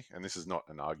with me. And this is not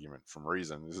an argument from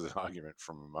reason; this is an argument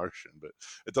from emotion. But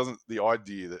it doesn't. The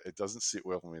idea that it doesn't sit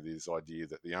well with me. This idea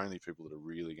that the only people that are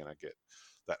really going to get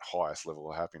that highest level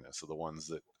of happiness are the ones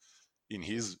that, in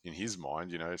his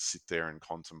mind, sit there and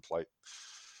contemplate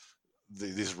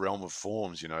this realm of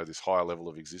forms, this higher level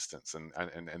of existence, and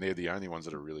they're the only ones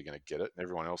that are really going to get it. And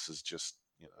everyone else is just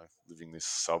living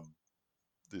this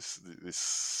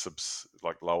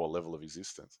like lower level of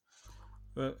existence.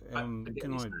 But I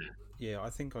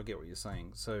think I get what you're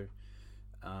saying. So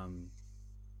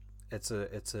it's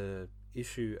a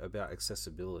issue about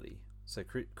accessibility. So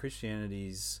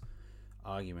Christianity's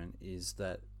argument is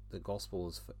that the gospel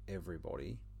is for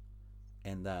everybody,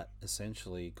 and that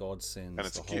essentially God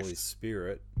sends the Holy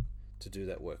Spirit to do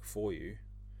that work for you,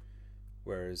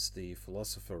 whereas the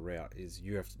philosopher route is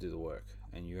you have to do the work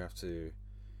and you have to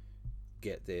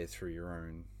get there through your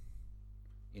own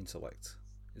intellect.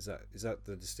 Is that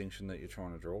the distinction that you're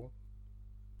trying to draw?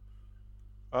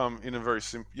 In a very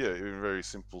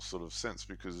simple sort of sense,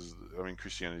 because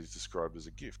Christianity is described as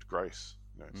a gift, grace.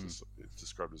 It's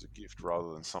described as a gift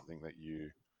rather than something that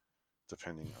you,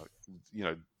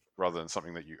 rather than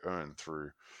something that you earn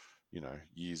through,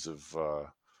 years of,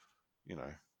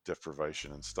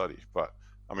 deprivation and study. But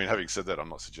having said that, I'm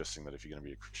not suggesting that if you're going to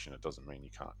be a Christian, it doesn't mean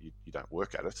you don't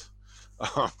work at it.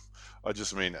 I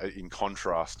just mean in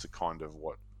contrast to kind of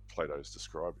what Plato's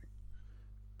describing.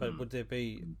 But would there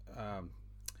be, how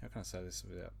can I say this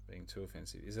without being too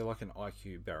offensive? Is there like an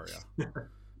IQ barrier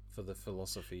for the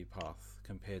philosophy path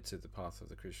compared to the path of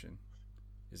the Christian?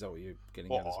 Is that what you're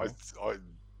getting at as well?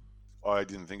 I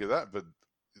didn't think of that, but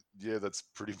yeah, that's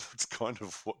pretty much kind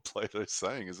of what Plato's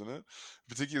saying, isn't it?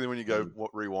 Particularly when you go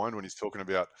rewind when he's talking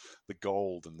about the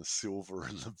gold and the silver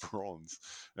and the bronze,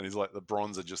 and he's like, the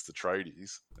bronze are just the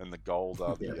tradies, and the gold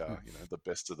are the the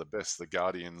best of the best, the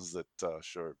guardians that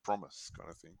show promise, kind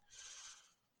of thing.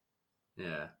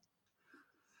 Yeah.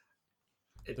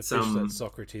 The fish that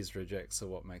Socrates rejects are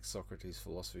what makes Socrates'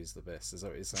 philosophies the best. Is that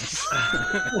what you're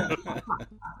saying?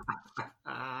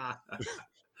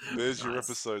 There's your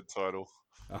episode title.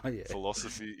 Oh, yeah.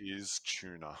 Philosophy is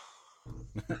tuna.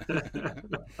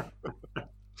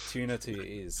 Tuna to your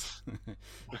ears.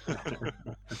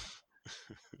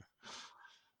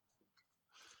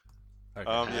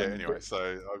 Okay. Anyway,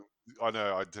 so I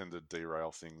know I tend to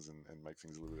derail things and make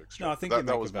things a little bit extra. No, I think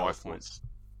that was my thoughts.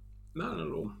 No, not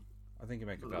at all. I think you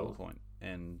make a valid point,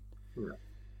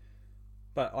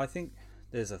 but I think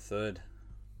there's a third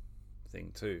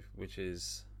thing too, which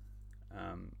is,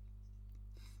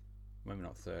 maybe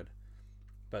not third,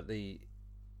 but the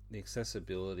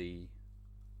accessibility.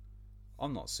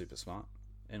 I'm not super smart,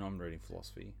 and I'm reading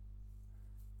philosophy,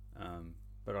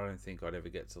 but I don't think I'd ever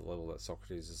get to the level that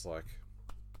Socrates is like,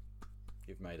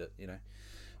 you've made it,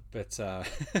 But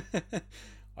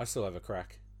I still have a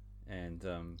crack, and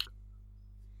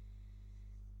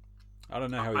I don't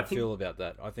know how he'd feel about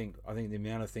that. I think the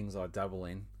amount of things I dabble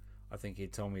in, I think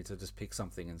he'd tell me to just pick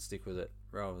something and stick with it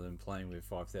rather than playing with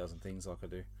 5,000 things like I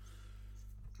do.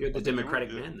 You're the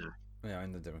democratic man, though. Yeah,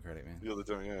 I'm the democratic man. You're the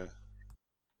yeah.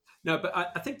 No, but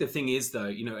I think the thing is, though,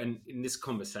 and in this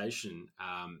conversation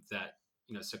that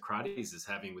Socrates is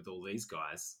having with all these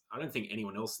guys, I don't think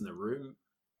anyone else in the room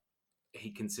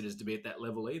he considers to be at that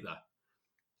level either.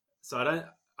 So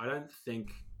I don't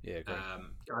think. Yeah, great.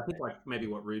 I think like maybe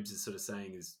what Rubes is sort of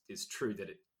saying is true, that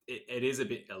it is a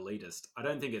bit elitist. I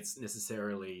don't think it's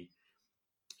necessarily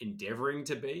endeavoring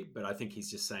to be, but I think he's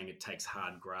just saying it takes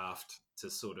hard graft to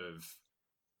sort of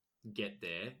get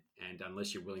there, and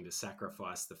unless you're willing to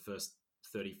sacrifice the first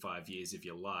 35 years of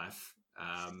your life,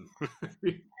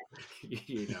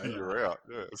 you're out.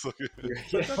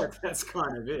 Yeah, that's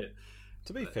kind of it.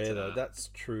 To be fair, though, that's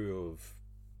true of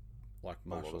like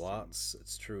martial arts.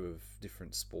 It's true of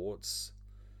different sports.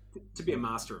 To be a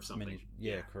master of something.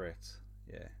 Correct.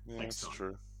 Yeah, that's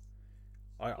true.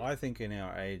 I think in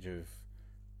our age of,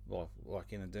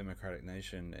 like in a democratic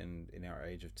nation and in our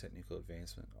age of technical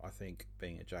advancement, I think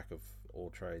being a jack of all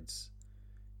trades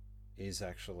is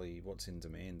actually what's in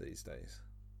demand these days.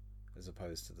 as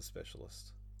opposed to the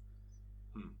specialist.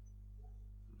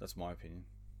 That's my opinion.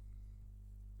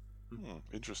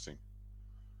 Interesting.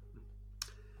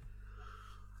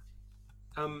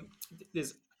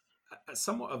 There's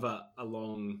somewhat of a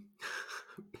long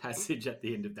passage at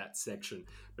the end of that section,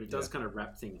 but it does kind of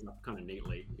wrap things up kind of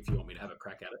neatly. If you want me to have a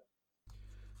crack at it,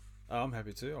 I'm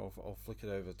happy to. I'll flick it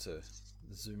over to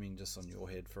zooming just on your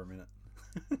head for a minute.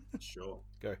 Sure.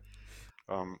 Go.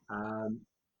 Oh,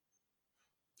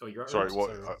 you're right. Sorry.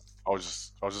 What? I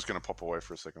was just going to pop away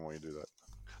for a second while you do that.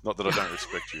 Not that I don't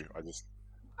respect you. I just.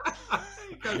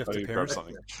 You have to grab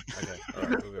something. Okay. All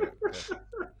right. We'll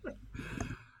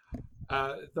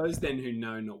go. Those then who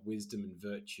know not wisdom and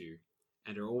virtue,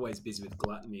 and are always busy with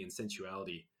gluttony and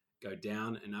sensuality, go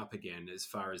down and up again as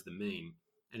far as the mean,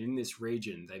 and in this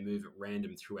region they move at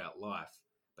random throughout life,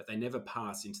 but they never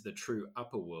pass into the true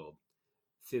upper world.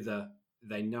 Thither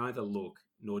they neither look,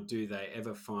 nor do they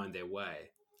ever find their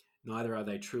way. Neither are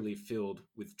they truly filled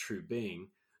with true being,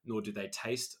 nor do they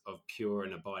taste of pure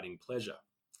and abiding pleasure.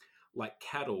 Like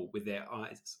cattle with their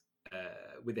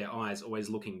eyes always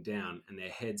looking down and their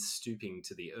heads stooping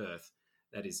to the earth,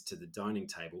 that is, to the dining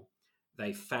table,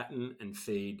 they fatten and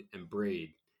feed and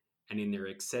breed, and in their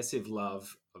excessive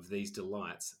love of these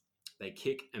delights, they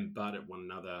kick and butt at one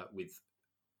another with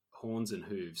horns and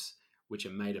hooves, which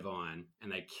are made of iron,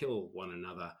 and they kill one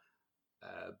another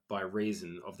by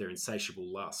reason of their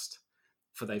insatiable lust.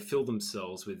 For they fill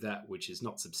themselves with that which is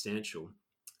not substantial,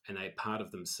 and a part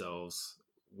of themselves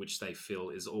which they feel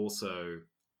is also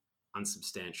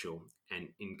unsubstantial and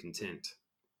incontent.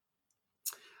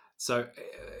 So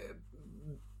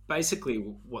basically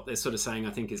what they're sort of saying,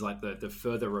 I think, is like the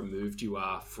further removed you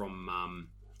are from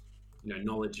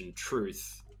knowledge and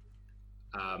truth,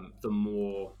 the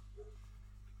more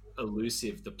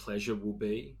elusive the pleasure will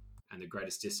be, and the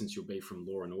greatest distance you'll be from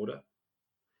law and order.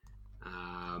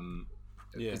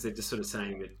 Because they're just sort of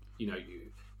saying that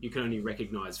you can only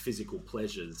recognize physical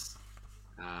pleasures,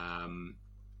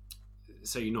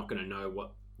 so you're not going to know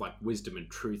what like wisdom and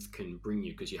truth can bring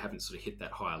you because you haven't sort of hit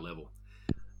that higher level.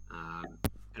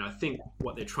 And I think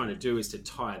what they're trying to do is to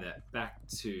tie that back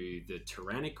to the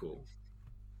tyrannical,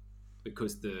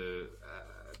 because the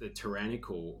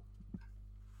tyrannical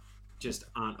just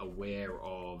aren't aware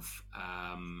of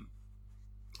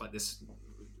like this.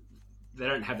 They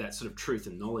don't have that sort of truth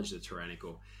and knowledge of the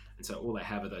tyrannical, and so all they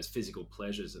have are those physical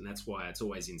pleasures, and that's why it's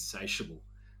always insatiable,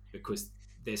 because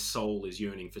their soul is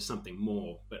yearning for something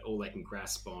more, but all they can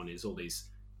grasp on is all these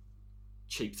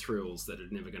cheap thrills that are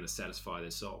never going to satisfy their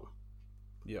soul.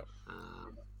 Yeah.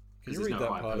 Can you read that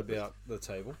part about the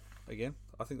table again?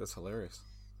 I think that's hilarious.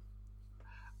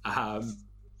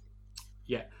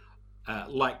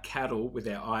 Like cattle with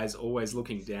their eyes always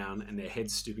looking down and their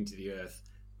heads stooping to the earth,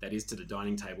 that is, to the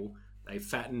dining table, they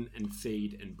fatten and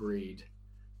feed and breed,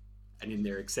 and in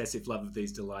their excessive love of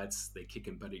these delights, they kick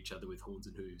and butt each other with horns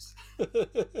and hooves.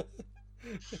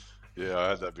 Yeah, I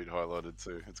had that bit highlighted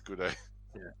too. It's good, eh?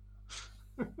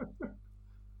 Yeah.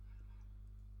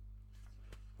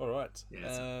 All right.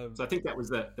 Yeah, so I think that was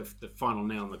the final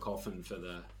nail in the coffin for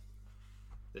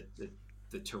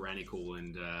the tyrannical,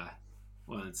 and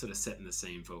it's sort of setting the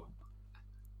scene for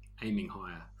aiming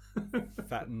higher.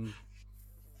 Fatten,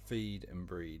 feed, and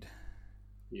breed.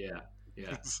 Yeah.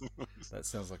 That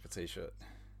sounds like a t-shirt.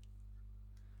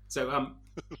 So,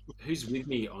 who's with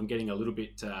me on getting a little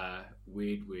bit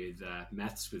weird with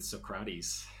maths with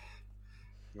Socrates?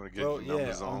 You want to get your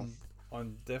numbers on?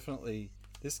 I'm definitely...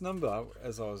 This number,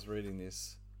 as I was reading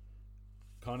this,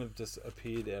 kind of just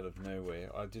appeared out of nowhere.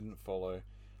 I didn't follow.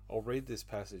 I'll read this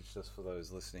passage just for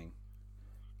those listening.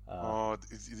 Are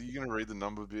you going to read the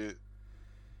number bit?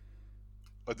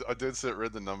 I dead set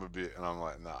read the number bit, and I'm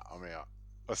like, nah, I'm out.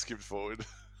 I skipped forward.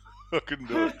 I couldn't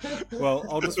do it. Well,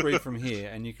 I'll just read from here,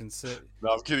 and you can see.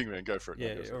 No, I'm kidding, man. Go for it.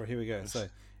 Yeah, all right, here we go. So,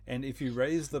 and if you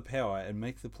raise the power and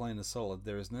make the plane a solid,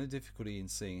 there is no difficulty in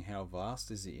seeing how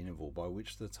vast is the interval by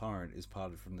which the tyrant is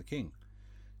parted from the king.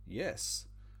 Yes,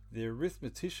 the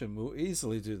arithmetician will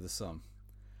easily do the sum.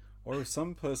 Or if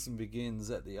some person begins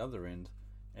at the other end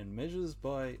and measures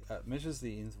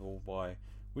the interval by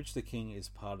which the king is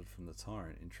parted from the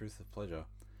tyrant in truth of pleasure,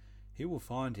 he will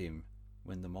find him,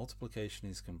 when the multiplication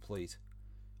is complete,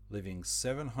 living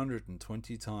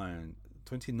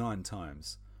 729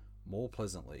 times more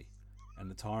pleasantly, and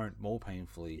the tyrant more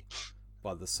painfully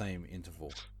by the same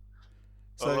interval.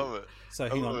 So, I love it. So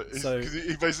hang on. So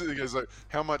he basically goes like,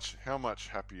 how much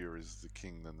happier is the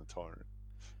king than the tyrant?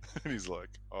 And he's like,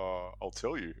 I'll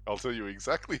tell you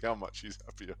exactly how much he's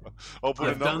happier. I'll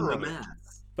put a number on it.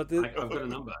 But I've got a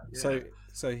number. Yeah.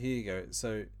 So here you go.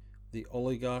 So the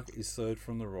oligarch is third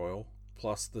from the royal,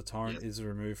 plus the tyrant Yes. is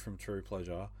removed from true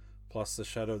pleasure plus the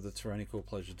shadow of the tyrannical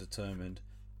pleasure determined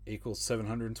equals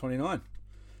 729.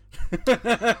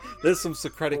 There's some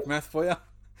Socratic math for you.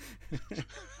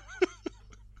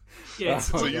 Yeah.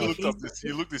 So you he's-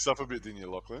 looked this up a bit, didn't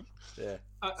you, Lachlan? Yeah.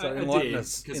 I So did, enlighten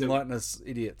us, 'cause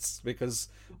idiots, because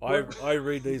I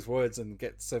read these words and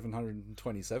get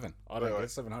 727. I don't Wait,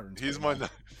 get 729.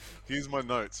 Here's my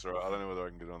notes. Right, I don't know whether I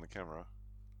can get it on the camera.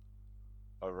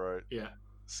 I wrote Yeah.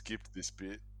 skipped this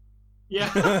bit.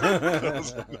 Yeah. That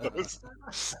was my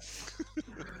notes.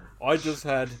 I just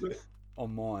had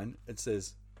on mine. It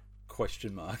says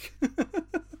question mark.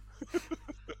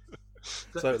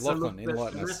 So Lachlan, look,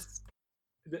 enlighten us.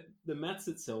 The maths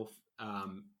itself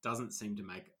doesn't seem to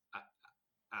make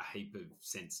a heap of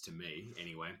sense to me,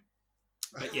 anyway.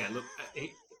 But yeah, look,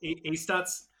 he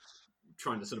starts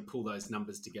trying to sort of pull those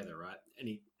numbers together, right?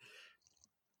 And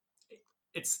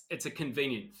it's a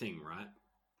convenient thing, right?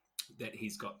 That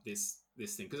he's got this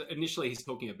thing, because initially he's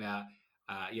talking about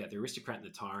the aristocrat and the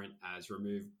tyrant as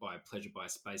removed by pleasure by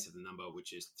space of the number,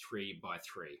 which is 3 by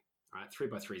 3. Right, 3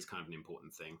 by 3 is kind of an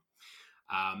important thing.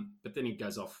 But then he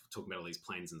goes off talking about all these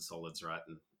planes and solids, right?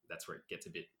 And that's where it gets a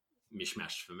bit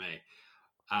mishmashed for me.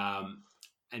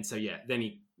 And so, yeah, then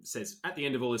he says, at the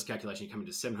end of all this calculation, you come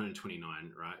into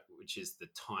 729, right? Which is the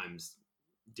times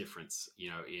difference,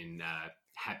 in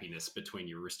happiness between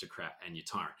your aristocrat and your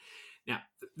tyrant. Now,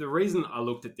 the reason I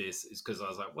looked at this is because I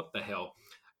was like, what the hell?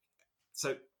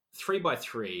 So 3 by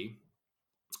 3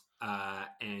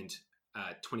 and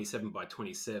 27 by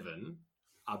 27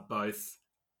 are both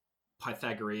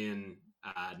Pythagorean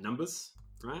numbers,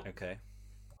 right? Okay.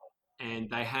 And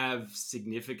they have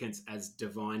significance as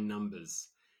divine numbers.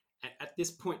 At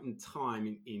this point in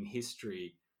time in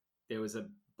history, there was a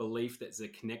belief that there's a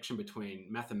connection between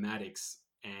mathematics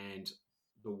and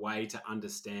the way to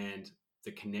understand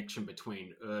the connection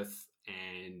between Earth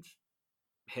and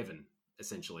heaven,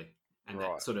 essentially. And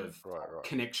that sort of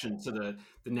connection to the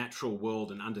natural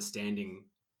world and understanding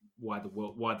why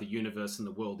the universe and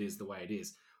the world is the way it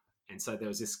is. And so there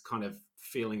was this kind of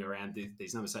feeling around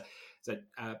these numbers. So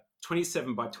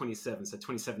 27 by 27, so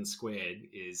 27 squared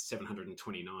is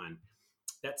 729.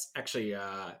 That's actually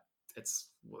it's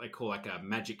what they call like a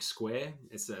magic square.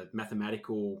 It's a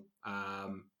mathematical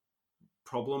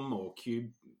problem or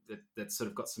cube that's sort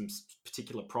of got some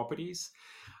particular properties.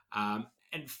 And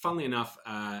funnily enough,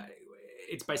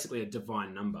 it's basically a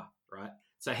divine number, right?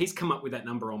 So he's come up with that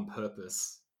number on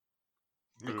purpose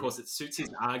because it suits his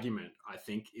argument, I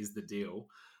think, is the deal.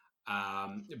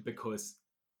 Because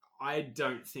I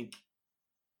don't think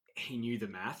he knew the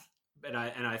math, but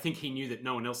I think he knew that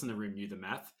no one else in the room knew the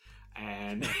math.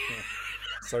 And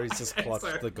so he's just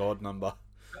clutched the God number.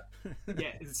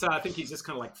 Yeah, so I think he's just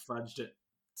kind of like fudged it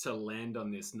to land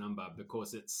on this number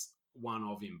because it's one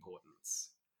of importance.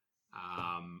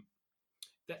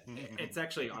 It's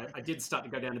actually, I did start to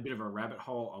go down a bit of a rabbit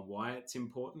hole on why it's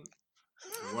important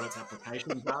and what its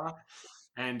applications are,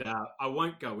 and I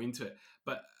won't go into it.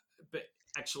 But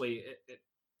actually,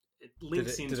 it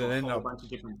links into a whole bunch of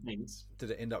different things.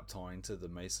 Did it end up tying to the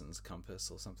Mason's compass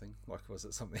or something? Like, was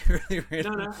it something really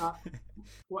random? No.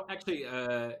 Well, actually,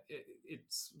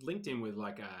 it's linked in with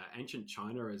like ancient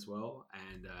China as well,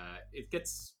 and it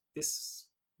gets this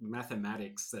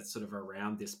mathematics that's sort of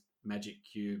around this magic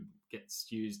cube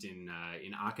gets used in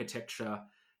architecture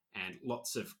and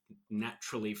lots of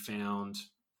naturally found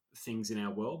things in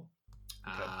our world.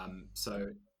 Okay. So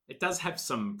it does have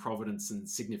some provenance and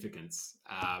significance.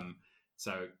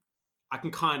 So I can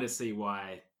kind of see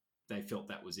why they felt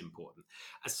that was important.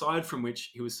 Aside from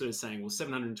which, he was sort of saying, well,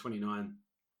 729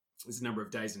 is the number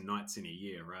of days and nights in a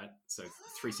year, right? So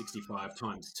 365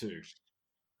 times 2,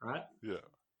 right? Yeah.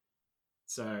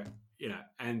 So,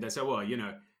 and they say, well, a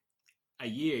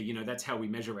year, that's how we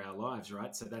measure our lives,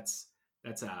 right? So that's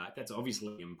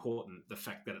obviously important, the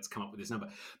fact that it's come up with this number.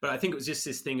 But I think it was just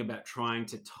this thing about trying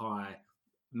to tie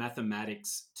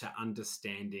mathematics to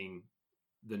understanding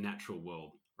the natural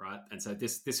world, right? And so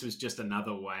this was just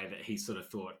another way that he sort of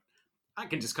thought, I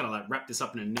can just kind of like wrap this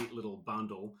up in a neat little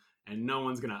bundle and no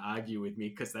one's going to argue with me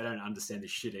because they don't understand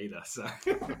this shit either. So,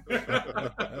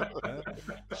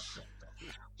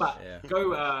 but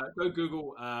go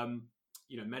Google,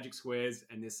 magic squares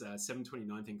and this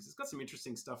 729 thing, because it's got some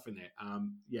interesting stuff in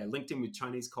there. Linked in with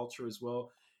Chinese culture as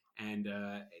well. And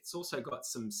it's also got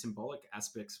some symbolic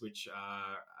aspects which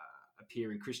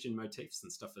appear in Christian motifs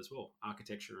and stuff as well,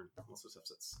 architecture and all sorts of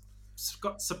stuff.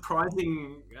 got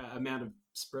surprising amount of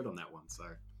spread on that one. So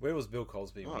where was Bill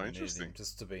Cosby when you needed him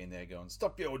just to be in there going,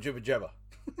 "Stop your jibber jabber"?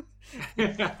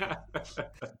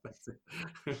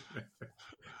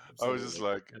 I was just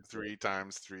like, 3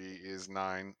 times 3 is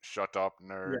 9. Shut up,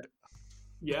 nerd.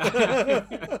 Yeah.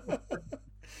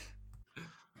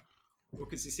 Well,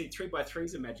 because you see, 3 by 3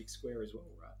 is a magic square as well,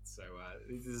 right? So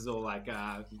this is all like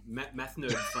math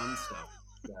nerd fun stuff.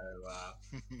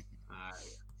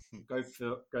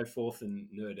 So go forth and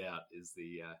nerd out is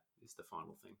the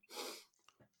final thing.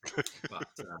 But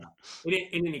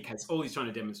in any case, all he's trying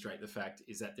to demonstrate the fact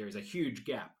is that there is a huge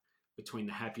gap between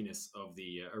the happiness of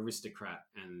the aristocrat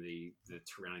and the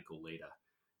tyrannical leader,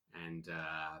 and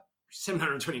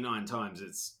 729 times.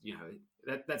 It's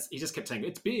that's he just kept saying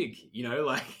it's big,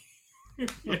 like. I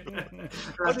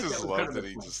just love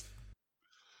that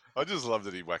I just love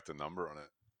that he whacked a number on it.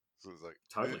 So it's like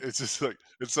totally. It's just like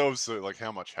it's so absurd. Like,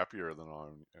 how much happier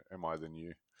am I than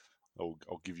you?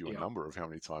 I'll give you a number of how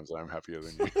many times I am happier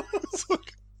than you. It's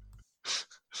like,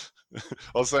 I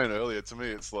was saying earlier, to me,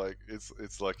 it's like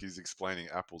he's explaining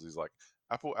apples. He's like,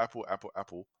 apple, apple, apple,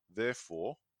 apple.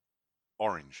 Therefore,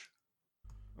 orange.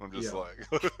 I'm just like,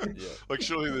 like,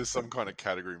 surely there's some kind of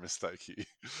category mistake here.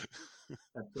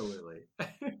 Absolutely.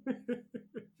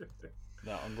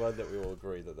 No, I'm glad that we all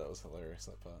agree that was hilarious,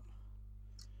 that part.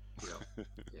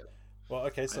 Yeah. Well,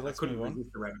 okay, so let's move on.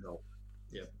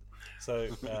 Yeah. So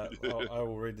I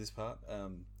will read this part.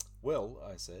 Well,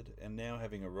 I said, and now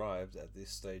having arrived at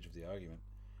this stage of the argument,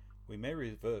 we may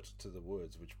revert to the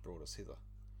words which brought us hither.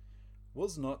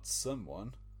 Was not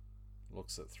someone,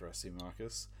 looks at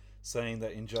Thrasymachus, saying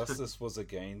that injustice was a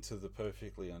gain to the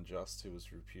perfectly unjust who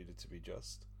was reputed to be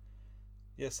just?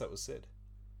 Yes, that was said.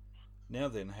 Now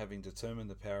then, having determined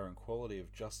the power and quality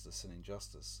of justice and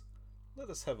injustice, let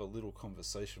us have a little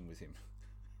conversation with him.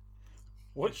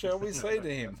 What shall we say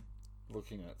to him?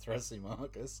 Looking at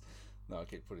Thrasymachus. No, I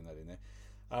keep putting that in there.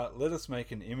 Let us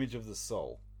make an image of the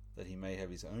soul, that he may have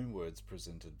his own words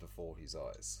presented before his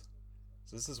eyes.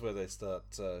 So this is where they start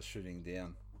shooting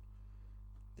down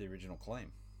the original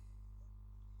claim.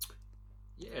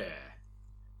 Yeah.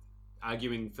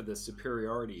 Arguing for the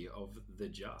superiority of the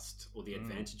just, or the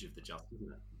advantage of the just,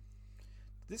 isn't it?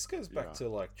 This goes back to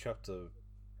like chapter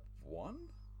 1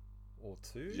 or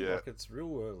 2. Yeah. Like, it's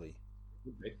real early.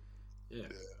 Yeah.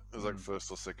 It was like first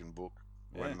or second book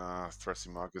when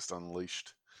Thrasymachus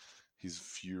unleashed his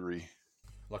fury.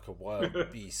 Like a wild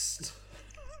beast.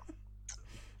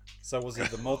 So was he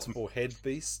the multiple head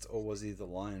beast or was he the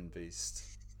lion beast?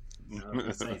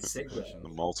 The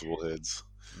multiple heads.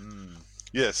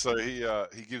 Yeah, so he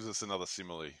gives us another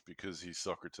simile because he's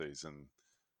Socrates and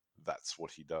that's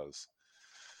what he does.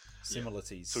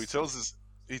 Similitudes. So he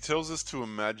tells us to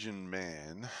imagine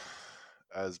man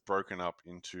as broken up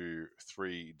into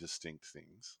 3 distinct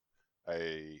things.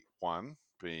 One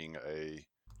being a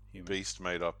human beast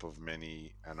made up of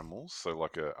many animals, so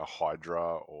like a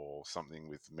hydra or something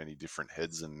with many different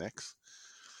heads and necks.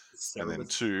 And then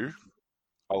 2,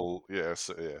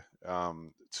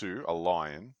 2, a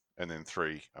lion, and then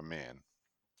 3, a man.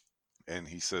 And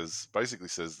he basically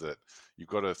says that you've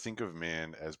got to think of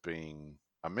man as being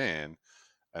a man,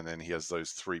 and then he has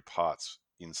those 3 parts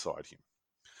inside him.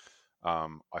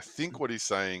 I think what he's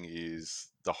saying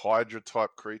is the Hydra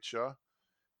type creature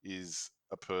is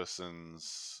a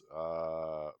person's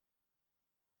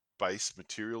base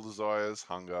material desires,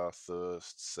 hunger,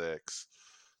 thirst, sex,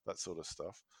 that sort of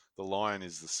stuff. The lion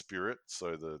is the spirit,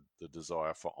 so the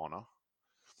desire for honor.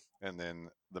 And then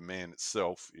the man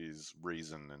itself is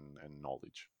reason and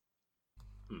knowledge.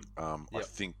 I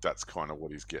think that's kind of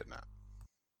what he's getting at.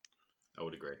 I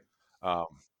would agree.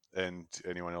 And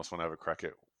anyone else want to have a crack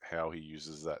at how he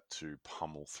uses that to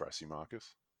pummel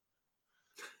Thrasymachus?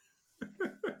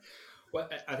 Well,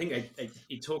 I think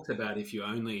he talks about if you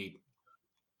only,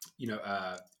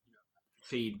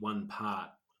 feed one part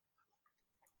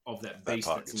of that beast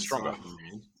that's inside the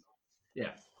man.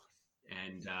 Yeah.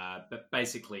 And but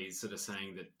basically he's sort of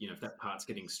saying that, if that part's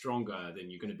getting stronger, then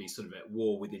you're going to be sort of at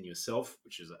war within yourself,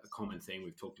 which is a common thing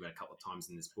we've talked about a couple of times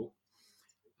in this book.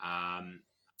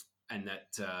 And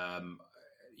that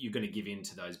you're going to give in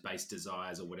to those base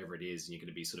desires or whatever it is, and you're going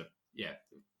to be sort of,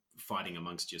 fighting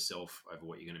amongst yourself over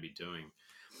what you're going to be doing.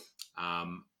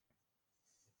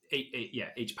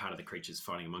 Each part of the creature is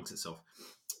fighting amongst itself.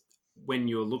 When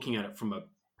you're looking at it from a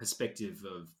perspective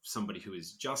of somebody who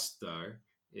is just, though,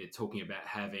 talking about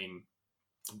having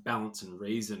balance and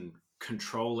reason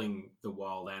controlling the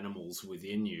wild animals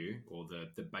within you, or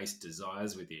the base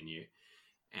desires within you,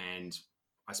 and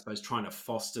I suppose trying to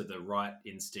foster the right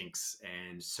instincts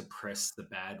and suppress the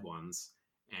bad ones,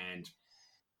 and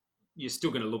you're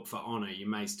still going to look for honor. You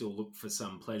may still look for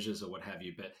some pleasures or what have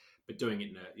you, but doing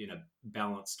it in a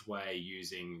balanced way,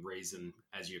 using reason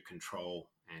as your control,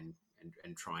 and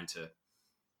trying to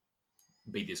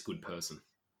be this good person.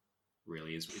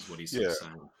 Really is what he's sort of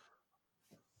saying.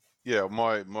 Yeah,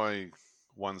 my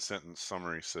one sentence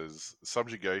summary says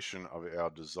subjugation of our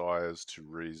desires to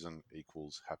reason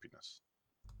equals happiness.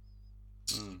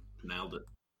 Nailed it.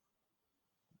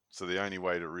 So the only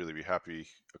way to really be happy,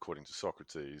 according to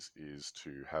Socrates, is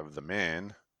to have the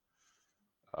man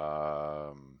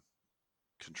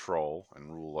control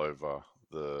and rule over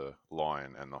the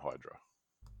lion and the hydra.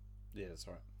 Yeah, that's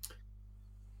right.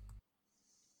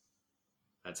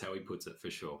 That's how he puts it, for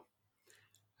sure.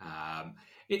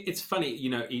 It's funny,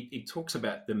 he talks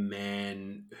about the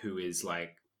man who is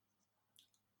like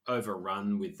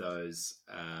overrun with those,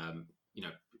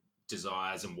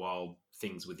 desires and wild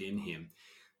things within him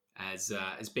as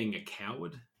being a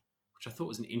coward, which I thought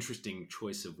was an interesting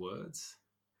choice of words.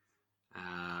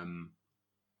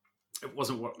 It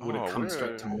wasn't what would have come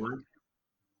straight to mind.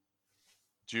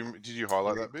 Did you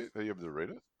highlight that bit? Are you able to read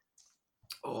it?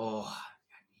 Oh,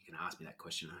 you can ask me that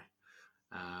question,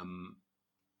 eh?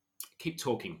 Keep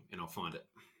talking and I'll find it.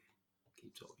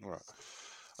 Keep talking. All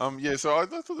right. So I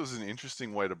thought it was an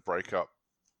interesting way to break up,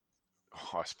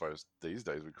 I suppose these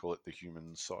days we call it the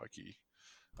human psyche.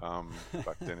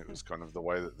 Back then it was kind of the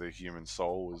way that the human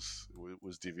soul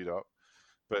was divvied up.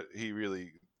 But he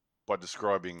really, by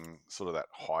describing sort of that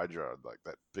hydra, like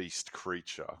that beast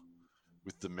creature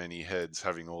with the many heads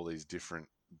having all these different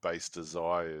base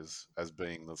desires as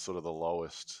being the sort of the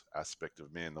lowest aspect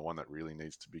of man, the one that really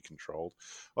needs to be controlled.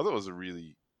 I thought it was a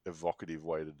really evocative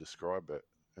way to describe it.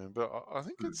 But I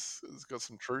think it's got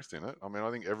some truth in it. I mean,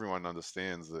 I think everyone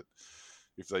understands that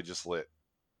if they just let,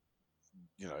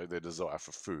 their desire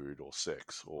for food or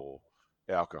sex or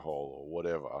alcohol or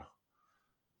whatever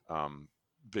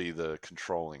be the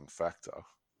controlling factor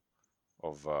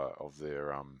of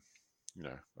their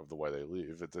of the way they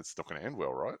live, it's not going to end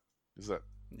well, right? Is that?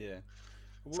 Yeah.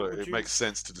 So it makes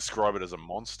sense to describe it as a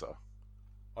monster.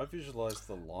 I visualize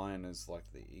the lion as like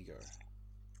the ego.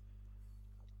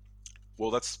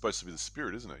 Well, that's supposed to be the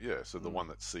spirit, isn't it? Yeah. So the one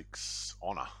that seeks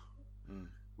honor,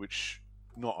 which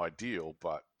not ideal,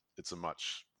 but it's a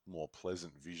much more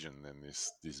pleasant vision than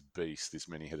this beast, this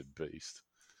many-headed beast.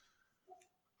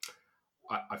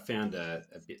 I found a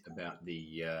bit about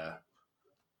the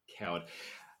coward.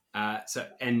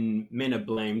 And men are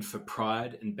blamed for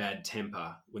pride and bad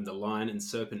temper when the lion and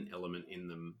serpent element in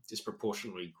them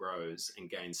disproportionately grows and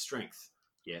gains strength.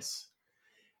 Yes.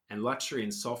 And luxury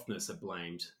and softness are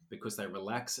blamed because they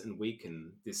relax and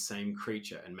weaken this same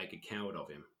creature and make a coward of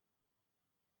him.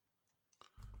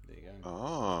 There you go.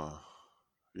 Oh,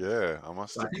 yeah. I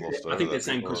must have glossed over. I think they're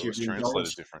saying because you've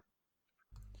translated different.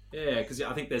 Yeah, because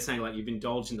I think they're saying like you've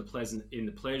indulged in the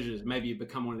pleasures. Maybe you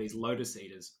become one of these lotus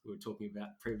eaters we were talking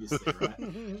about previously, right?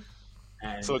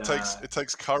 And, so it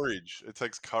takes courage. It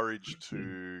takes courage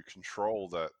to control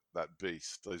that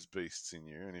beast, those beasts in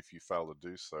you. And if you fail to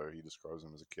do so, he describes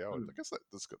them as a coward. I guess that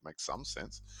makes some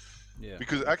sense. Yeah.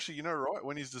 Because actually, right,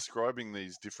 when he's describing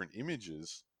these different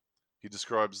images, he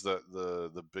describes that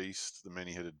the beast, the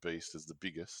many-headed beast, is the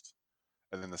biggest,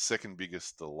 and then the second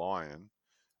biggest, the lion,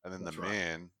 and then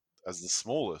man as the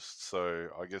smallest. So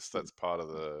I guess that's part of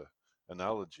the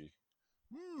analogy.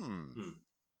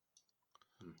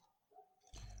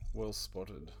 Well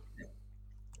spotted.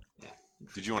 Yeah.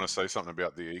 Did you want to say something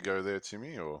about the ego there,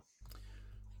 Timmy, or?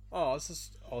 Oh, I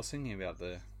was thinking about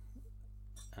the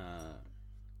a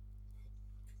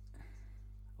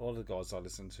lot of the guys I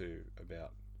listen to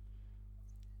about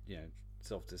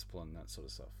self-discipline, that sort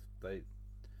of stuff.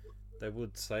 They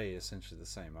would say essentially the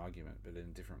same argument, but in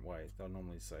a different way. They'll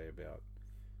normally say about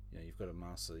you've got to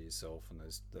master yourself and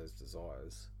those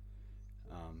desires,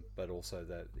 but also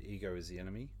that the ego is the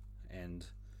enemy. And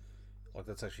like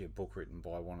that's actually a book written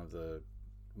by one of the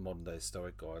modern day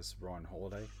Stoic guys, Ryan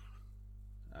Holiday.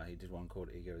 He did one called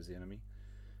Ego is the Enemy.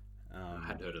 I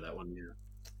had heard of that one.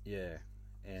 Yeah,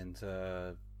 and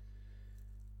I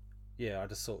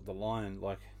just thought the lion,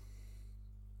 like,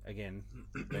 again,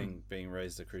 being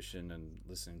raised a Christian and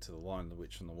listening to The Lion, the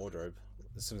Witch and the Wardrobe,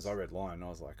 as soon as I read lion, I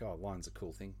was like, oh, lion's a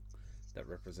cool thing. That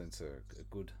represents a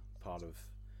good part of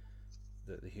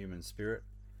the human spirit.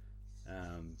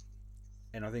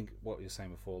 And I think what you were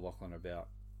saying before, Lachlan, about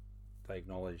they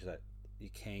acknowledge that you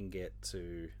can get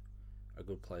to a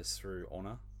good place through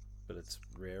honour, but it's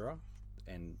rarer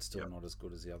and still not as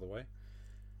good as the other way.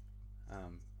 I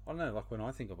don't know, like when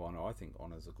I think of honour, I think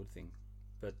honour is a good thing,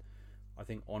 but I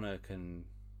think honour can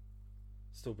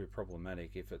still be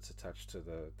problematic if it's attached to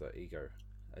the ego,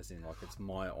 as in like it's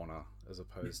my honor, as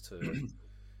opposed to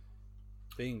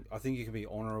being. I think you can be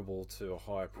honorable to a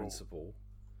higher principle,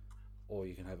 or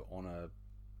you can have honor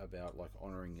about like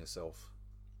honoring yourself,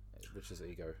 which is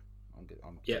ego.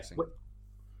 I'm guessing.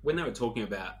 When they were talking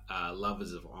about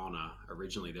lovers of honor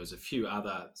originally, there was a few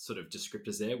other sort of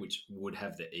descriptors there which would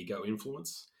have the ego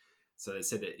influence. So they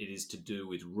said that it is to do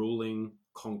with ruling,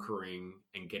 conquering,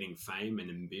 and getting fame and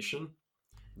ambition.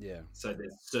 Yeah. So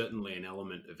there's certainly an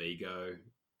element of ego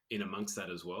in amongst that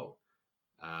as well.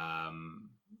 And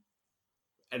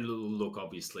look,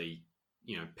 obviously,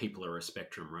 people are a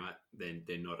spectrum, right?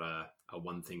 They're not a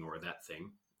one thing or a that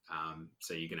thing.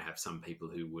 So you're going to have some people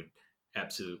who would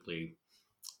absolutely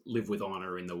live with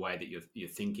honor in the way that you're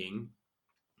thinking,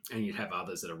 and you'd have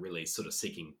others that are really sort of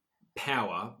seeking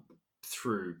power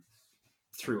through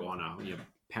honor,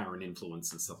 power and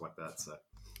influence and stuff like that. So,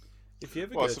 if you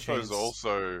ever well, get I suppose chance...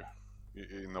 also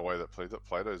in the way that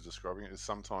Plato is describing it, is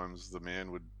sometimes the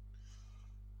man would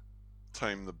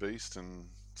tame the beast, and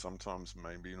sometimes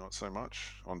maybe not so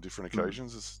much on different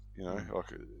occasions. It's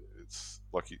like it's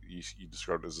like you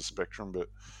described it as a spectrum, but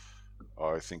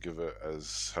I think of it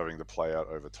as having to play out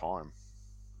over time.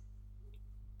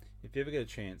 If you ever get a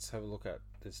chance, have a look at.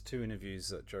 There's 2 interviews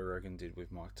that Joe Rogan did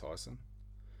with Mike Tyson.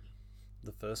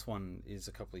 The first one is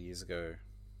a couple of years ago,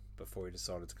 before he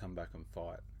decided to come back and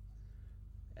fight,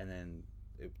 and then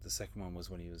the second one was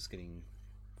when he was getting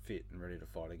fit and ready to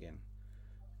fight again.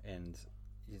 And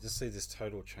you just see this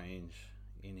total change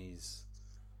in his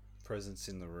presence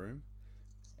in the room.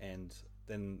 And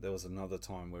then there was another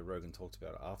time where Rogan talked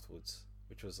about it afterwards,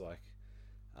 which was like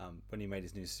when he made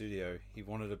his new studio, he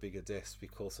wanted a bigger desk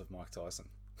because of Mike Tyson.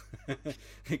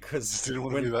 Because just didn't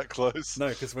want to be that close. No,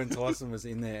 because when Tyson was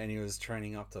in there and he was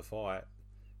training up to fight,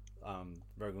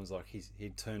 Rogan was like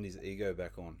he'd turned his ego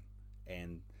back on,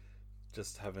 and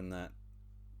just having that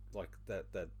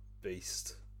that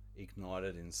beast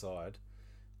ignited inside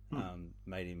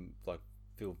made him like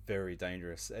feel very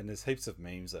dangerous. And there's heaps of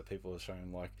memes that people are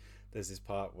showing. Like there's this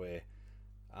part where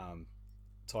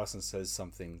Tyson says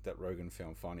something that Rogan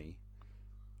found funny,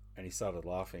 and he started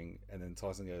laughing, and then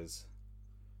Tyson goes,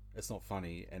 "It's not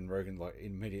funny," and Rogan like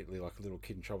immediately, like a little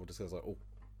kid in trouble, just goes like, "Oh,"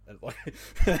 and like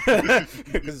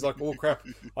because it's like, "Oh crap,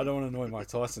 I don't want to annoy Mike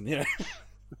Tyson,"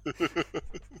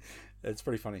 It's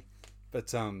pretty funny, but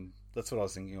that's what I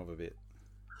was thinking of a bit.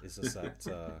 Is just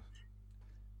that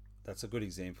that's a good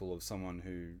example of someone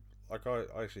who, like, I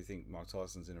actually think Mike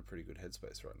Tyson's in a pretty good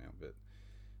headspace right now, but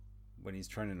when he's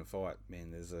training to fight,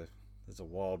 man, there's a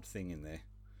wild thing in there.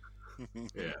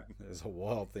 Yeah, there's a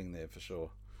wild thing there for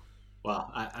sure.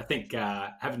 Well, I think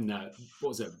having what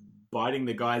was it, biting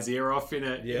the guy's ear off in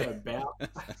a bout.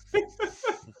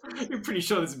 I'm pretty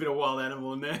sure there's a bit of wild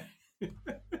animal in there.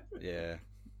 Yeah.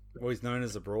 Well, he's known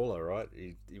as a brawler, right?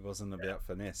 He wasn't about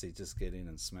finesse. He'd just get in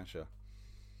and smash her.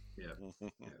 Yeah.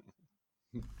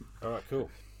 All right, cool.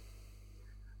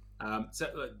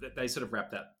 So they sort of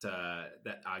wrap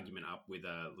that argument up with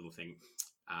a little thing.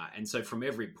 And so from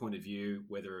every point of view,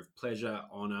 whether of pleasure,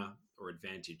 honor, or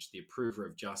advantage, the approver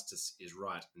of justice is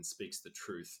right and speaks the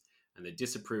truth, and the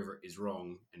disapprover is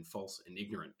wrong and false and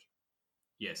ignorant.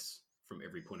 Yes, from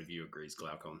every point of view, agrees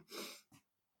Glaucon,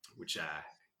 which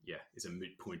is a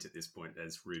moot point at this point,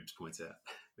 as Rubes points out.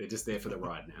 They're just there for the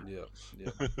ride now. Yeah.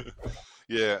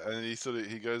 Yeah, and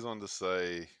he goes on to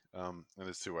say, and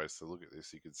there's 2 ways to look at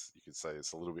this. You could say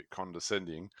it's a little bit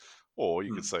condescending, or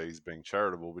you could say he's being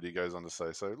charitable. But he goes on to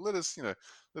say, so let us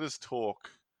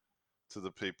talk to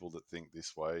the people that think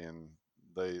this way, and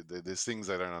there's things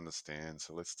they don't understand.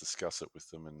 So let's discuss it with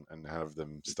them and have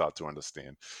them start to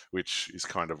understand, which is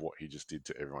kind of what he just did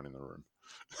to everyone in the room.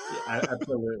 Yeah,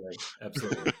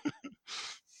 absolutely.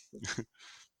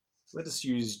 Let us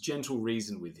use gentle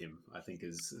reason with him, I think,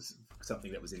 is something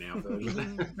that was in our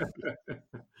version.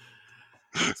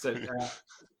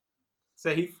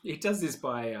 So he does this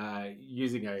by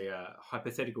using a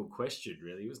hypothetical question,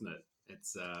 really, wasn't it?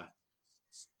 It's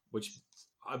which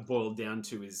I boiled down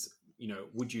to is,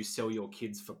 would you sell your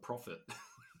kids for profit?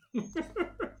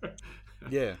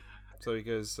 Yeah. So he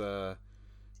goes,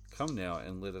 "Come now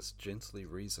and let us gently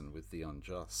reason with the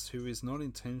unjust, who is not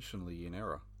intentionally in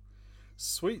error.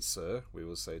 Sweet sir, we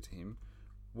will say to him,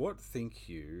 what think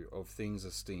you of things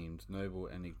esteemed noble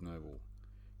and ignoble?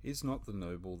 Is not the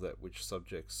noble that which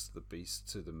subjects the beast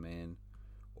to the man,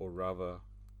 or rather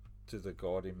to the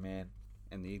god in man,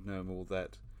 and the ignoble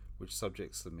that which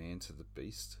subjects the man to the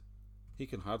beast?" He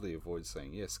can hardly avoid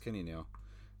saying yes, can he now?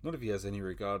 Not if he has any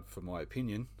regard for my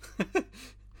opinion.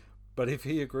 But if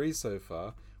he agrees so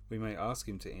far, we may ask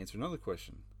him to answer another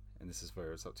question, and this is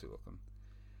where it's up to Lachlan.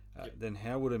 Then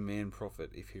how would a man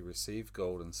profit if he received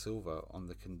gold and silver on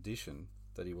the condition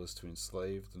that he was to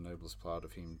enslave the noblest part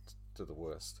of him to the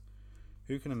worst?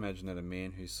 Who can imagine that a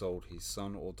man who sold his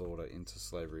son or daughter into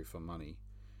slavery for money,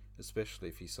 especially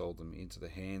if he sold them into the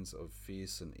hands of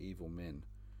fierce and evil men,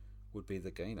 would be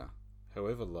the gainer,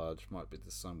 however large might be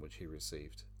the sum which he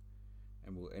received?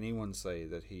 And will anyone say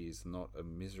that he is not a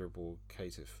miserable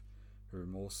caitiff who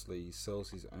remorselessly sells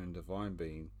his own divine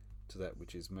being to that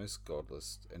which is most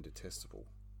godless and detestable?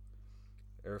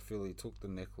 Eriphyle took the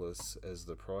necklace as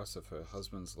the price of her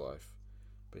husband's life,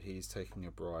 but he is taking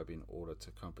a bribe in order to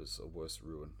compass a worse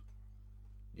ruin.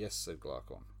 Yes, said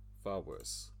Glaucon, far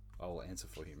worse. I will answer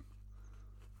for him.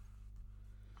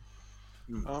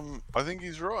 I think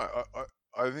he's right.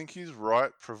 I think he's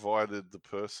right, provided the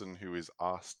person who is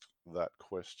asked that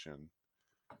question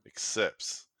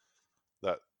accepts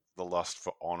that the lust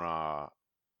for honor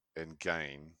and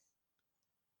gain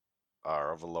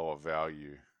are of a lower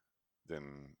value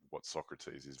than what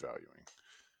Socrates is valuing.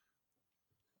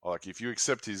 Like, if you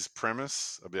accept his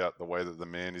premise about the way that the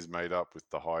man is made up with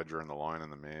the Hydra and the lion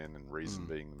and the man and reason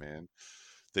being the man,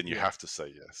 then you have to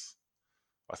say yes.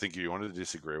 I think if you wanted to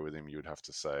disagree with him, you would have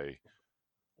to say,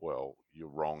 well, you're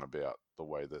wrong about the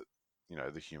way that, you know,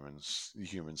 the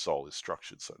human soul is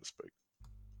structured, so to speak.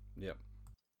 Yep.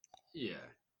 Yeah.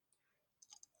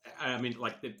 I mean,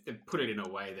 like, they put it in a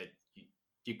way that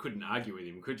you couldn't argue with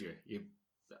him, could you?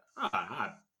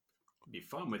 I'd be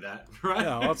fine with that, right?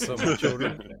 Yeah, I'd sell my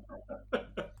children.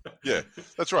 Yeah,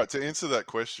 that's right. To answer that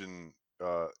question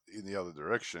in the other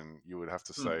direction, you would have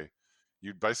to say,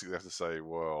 you'd basically have to say,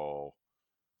 well,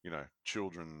 you know,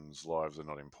 children's lives are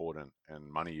not important, and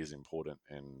money is important,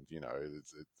 and you know,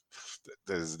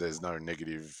 there's no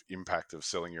negative impact of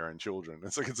selling your own children.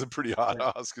 It's like, it's a pretty hard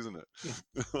ask, isn't it?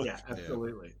 Yeah,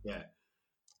 absolutely. Yeah,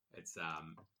 it's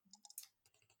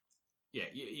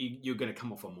you're going to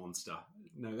come off a monster.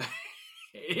 No,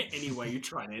 any way you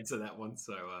try and answer that one.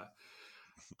 So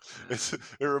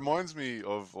it reminds me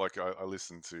of, like, I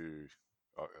listened to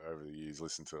over the years,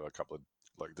 listened to a couple of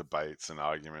like debates and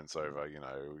arguments over, you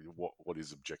know, what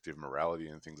is objective morality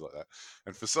and things like that.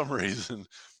 And for some reason,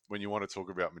 when you want to talk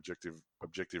about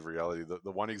objective reality,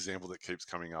 the one example that keeps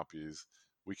coming up is,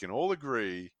 we can all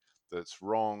agree that it's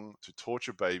wrong to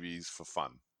torture babies for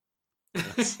fun. And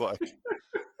it's like,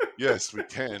 yes, we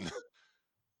can.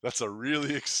 That's a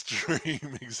really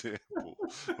extreme example.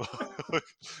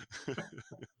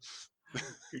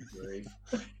 good grief.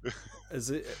 Is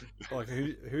it like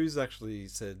who's actually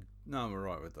said no? I'm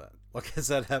alright with that. Like, has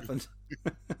that happened?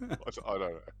 I don't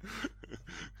know.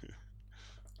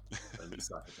 Only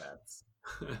psychopaths.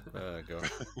 Oh god.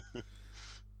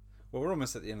 Well, we're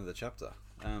almost at the end of the chapter.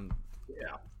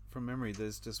 Yeah. From memory,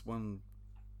 there's just one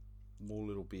more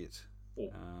little bit.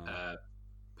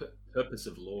 Purpose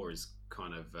of law is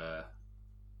kind of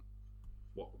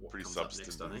what pretty comes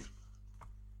substantive. up next, I think.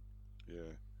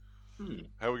 Yeah.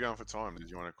 How are we going for time? Did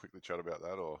you want to quickly chat about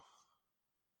that, or?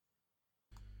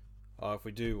 If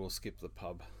we do, we'll skip the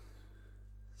pub.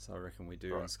 So I reckon we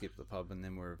do and skip the pub, and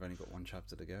then we've only got one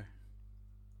chapter to go.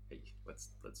 Hey, let's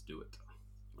do it.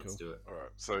 Let's do it. All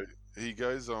right. So he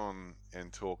goes on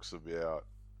and talks about.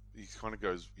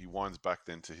 He winds back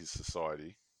then to his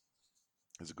society.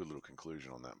 There's a good little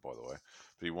conclusion on that, by the way.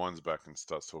 But he winds back and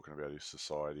starts talking about his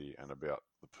society and about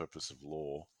the purpose of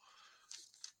law.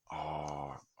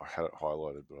 Oh, I had it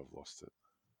highlighted, but I've lost it.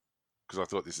 Because I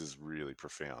thought this is really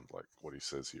profound. Like, what he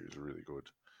says here is really good.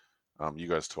 You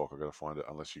guys talk. I've got to find it,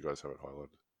 unless you guys have it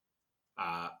highlighted.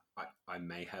 I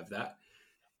may have that.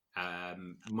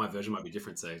 My version might be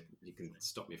different, so you can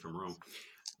stop me if I'm wrong.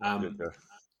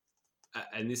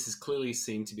 And this is clearly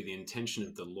seen to be the intention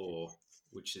of the law,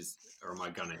 which is, or am I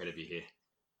going ahead of you here?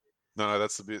 No,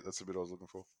 that's the bit I was looking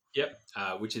for. Yep,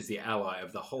 which is the ally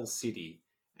of the whole city,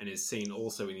 and is seen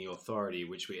also in the authority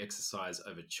which we exercise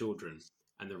over children,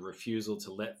 and the refusal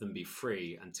to let them be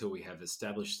free until we have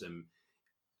established them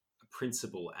a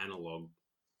principle analog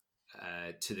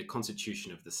to the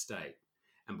constitution of the state,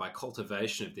 and by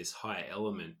cultivation of this higher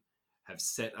element have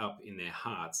set up in their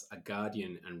hearts a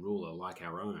guardian and ruler like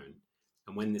our own,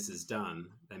 and when this is done,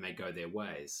 they may go their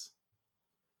ways.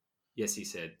 Yes, he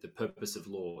said, the purpose of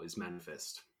law is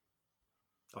manifest.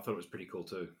 I thought it was pretty cool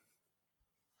too.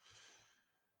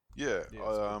 Yeah,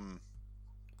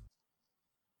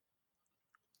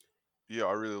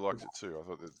 I really liked it too. I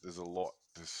thought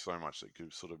there's so much that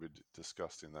could sort of be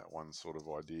discussed in that one sort of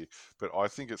idea. But I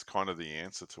think it's kind of the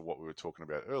answer to what we were talking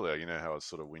about earlier. You know how I was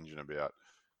sort of whinging about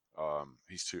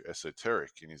he's too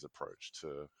esoteric in his approach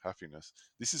to happiness.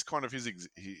 This is kind of his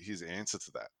answer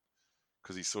to that,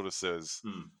 because he sort of says,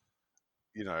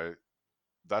 you know,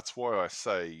 that's why I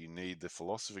say you need the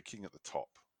philosopher king at the top.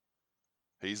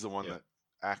 He's the one Yeah. that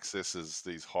accesses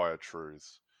these higher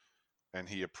truths, and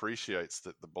he appreciates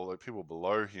that the people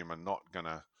below him are not going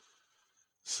to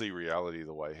see reality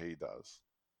the way he does.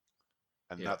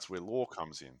 And Yeah. that's where law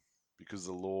comes in, because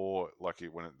the law,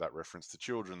 that reference to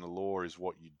children, the law is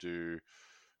what you do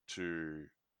to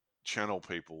channel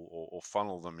people or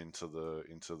funnel them into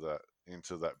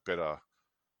that better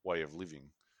way of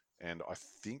living. And I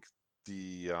think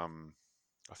the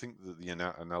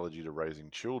analogy to raising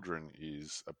children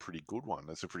is a pretty good one.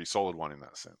 That's a pretty solid one in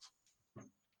that sense.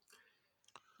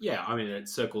 Yeah, I mean, it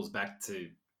circles back to,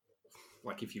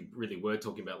 like, if you really were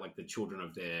talking about like the children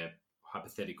of their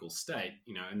hypothetical state,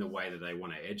 in the way that they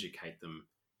want to educate them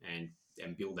and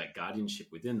build that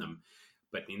guardianship within them.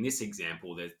 But in this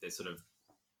example, they're sort of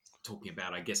talking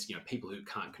about, I guess, people who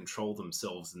can't control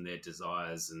themselves and their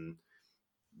desires and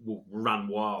will run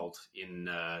wild in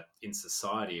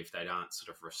society if they aren't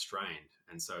sort of restrained.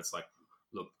 And so it's like,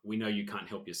 look, we know you can't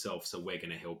help yourself, so we're going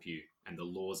to help you, and the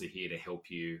laws are here to help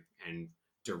you and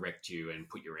direct you and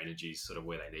put your energies sort of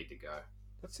where they need to go.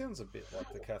 That sounds a bit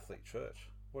like the Catholic Church.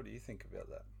 What do you think about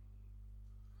that?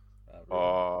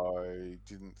 I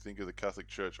didn't think of the Catholic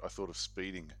Church. I thought of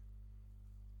speeding.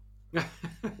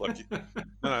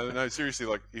 No, seriously.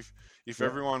 Like if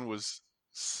everyone was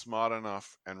smart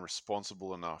enough and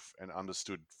responsible enough and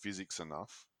understood physics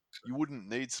enough, you wouldn't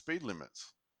need speed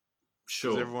limits.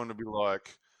 Sure. Because everyone would be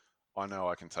like, I know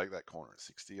I can take that corner at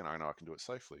 60, and I know I can do it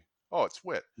safely. Oh, it's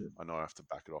wet. I know I have to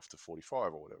back it off to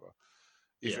 45 or whatever.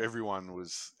 If everyone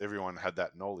had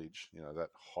that knowledge, that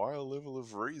higher level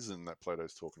of reason that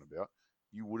Plato's talking about,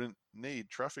 you wouldn't need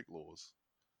traffic laws.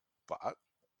 But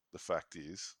the fact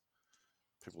is,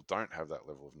 people don't have that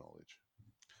level of knowledge.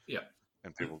 Yeah.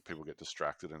 And people get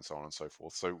distracted and so on and so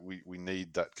forth. So we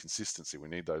need that consistency. We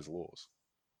need those laws.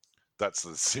 That's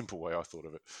the simple way I thought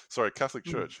of it. Sorry, Catholic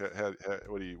Church.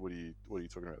 What are you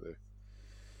talking about there?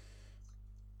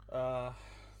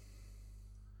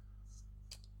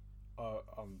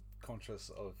 I'm conscious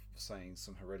of saying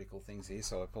some heretical things here,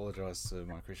 so I apologise to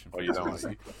my Christian friends. You don't want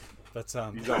to. But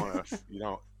you don't want to. You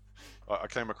don't. I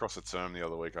came across a term the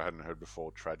other week I hadn't heard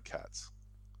before. Tradcats.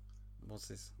 What's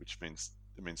this? Which means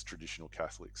traditional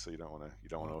Catholics. So you don't want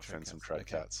to offend some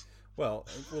tradcats. Okay. Well,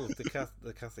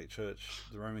 the Catholic Church,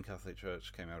 the Roman Catholic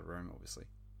Church, came out of Rome, obviously,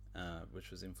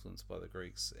 which was influenced by the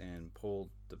Greeks. And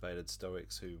Paul debated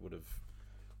Stoics, who would have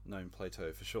known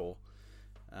Plato for sure.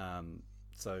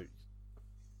 So,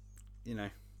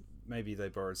 maybe they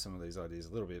borrowed some of these ideas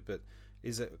a little bit. But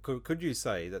could you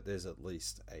say that there's at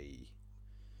least a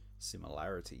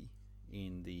similarity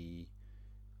in the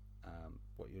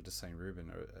what you're just saying,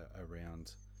 Ruben,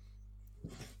 around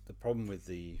the problem with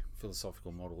the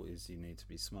philosophical model is you need to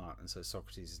be smart, and so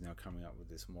Socrates is now coming up with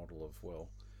this model of, well,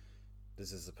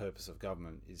 this is the purpose of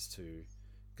government, is to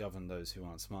govern those who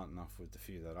aren't smart enough with the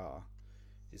few that are.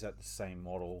 Is that the same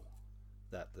model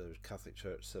that the Catholic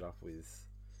Church set up, with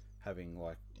having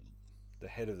like the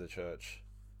head of the church,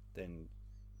 then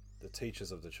the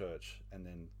teachers of the church, and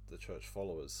then the church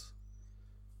followers?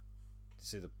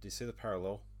 Do you see the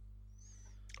parallel?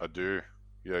 I do.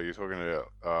 Yeah, you're talking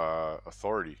about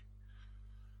authority.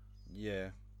 Yeah.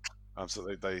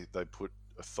 So they put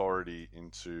authority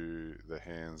into the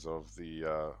hands of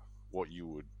the what you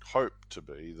would hope to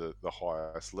be the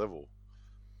highest level.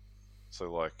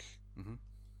 So, like,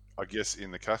 I guess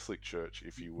in the Catholic Church,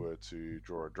 if you were to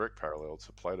draw a direct parallel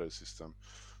to Plato's system,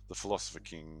 the philosopher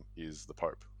king is the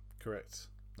Pope. Correct.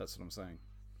 That's what I'm saying.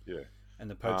 Yeah. And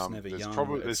the Pope's never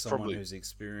young. It's someone who's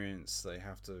experienced. They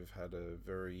have to have had a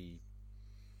very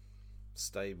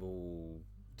stable,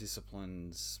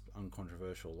 disciplined,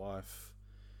 uncontroversial life.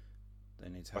 They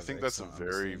need to have. I think that's a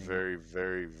very, very,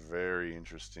 very, very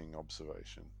interesting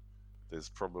observation. There's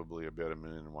probably about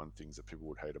 1,000,001 things that people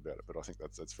would hate about it, but I think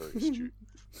that's very astute.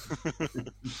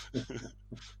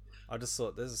 I just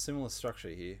thought there's a similar structure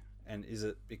here. And is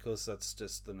it because that's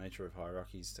just the nature of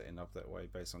hierarchies to end up that way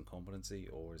based on competency,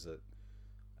 or is it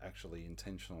actually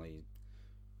intentionally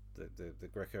the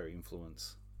Greco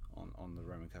influence on the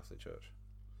Roman Catholic Church?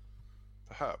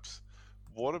 Perhaps.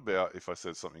 What about if I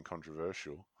said something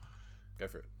controversial? Go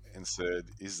for it. And said,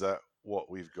 is that what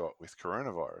we've got with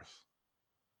coronavirus?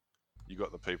 You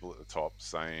got the people at the top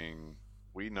saying,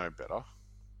 we know better.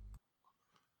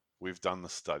 We've done the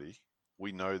study.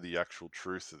 We know the actual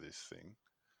truth of this thing.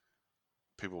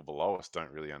 People below us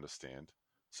don't really understand.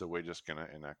 So we're just going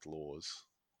to enact laws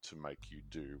to make you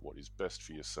do what is best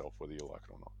for yourself, whether you like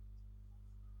it or not.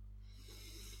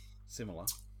 Similar.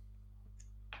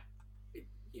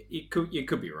 You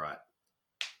could be right.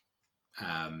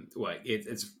 Well,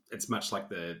 it's much like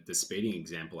the speeding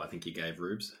example I think you gave,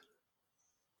 Rubes.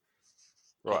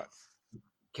 Right.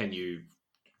 Can you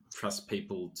trust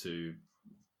people to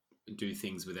do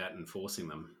things without enforcing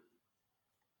them?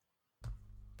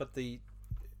 But it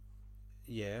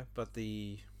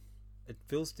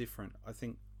feels different. I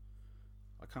think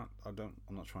I'm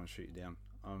not trying to shoot you down.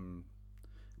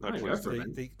 No, Go please for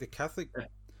don't. it.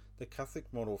 The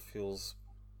Catholic model feels,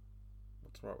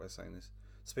 what's the right way of saying this?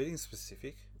 Speeding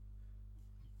specific,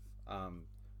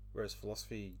 whereas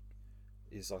philosophy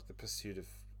is like the pursuit of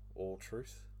all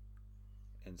truth,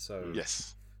 and so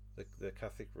Yes. the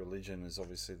Catholic religion is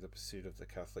obviously the pursuit of the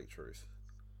Catholic truth,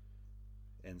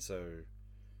 and so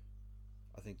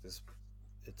I think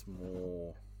it's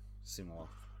more similar.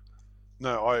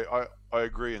 No, I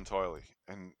agree entirely,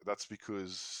 and that's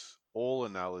because all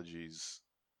analogies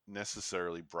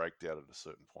necessarily break down at a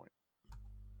certain point.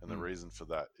 And the reason for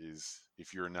that is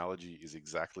if your analogy is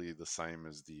exactly the same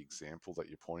as the example that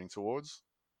you're pointing towards,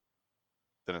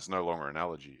 then it's no longer an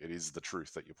analogy. It is the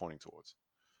truth that you're pointing towards.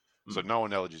 So no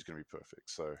analogy is going to be perfect.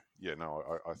 So yeah, no,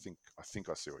 I think I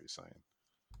see what you're saying.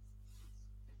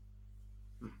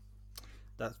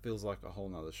 That feels like a whole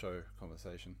nother show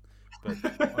conversation, but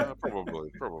Probably,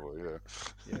 yeah.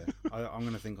 yeah, I'm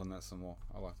going to think on that some more.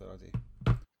 I like that idea.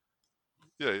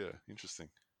 Yeah, interesting.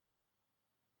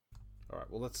 All right,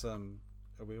 well, let's. Are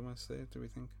we almost there? Do we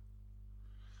think?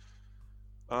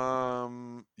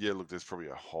 Yeah, look, there's probably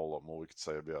a whole lot more we could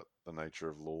say about the nature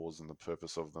of laws and the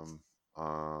purpose of them.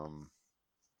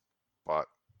 But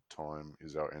time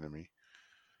is our enemy.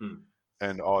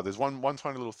 And there's one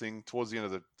tiny little thing towards the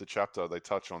end of the chapter. They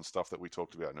touch on stuff that we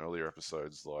talked about in earlier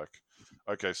episodes, like,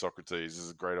 okay, Socrates, this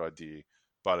is a great idea,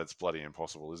 but it's bloody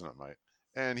impossible, isn't it, mate?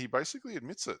 And he basically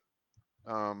admits it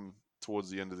towards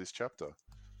the end of this chapter.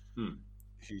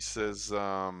 He says,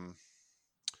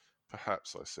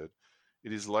 perhaps, I said,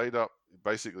 it is laid up.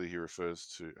 Basically, he refers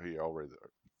to, here, I'll read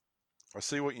it. I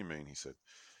see what you mean, he said.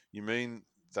 You mean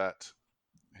that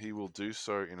he will do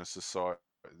so in a society.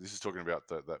 This is talking about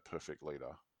that perfect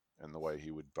leader and the way he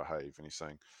would behave. And he's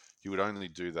saying he would only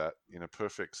do that in a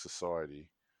perfect society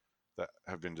that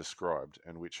have been described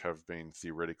and which have been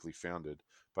theoretically founded.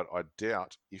 But I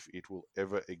doubt if it will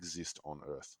ever exist on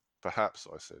earth. Perhaps,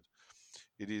 I said,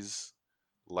 it is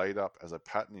laid up as a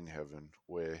pattern in heaven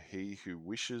where he who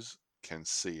wishes can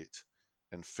see it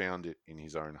and found it in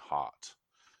his own heart.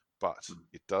 But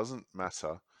it doesn't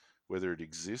matter whether it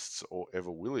exists or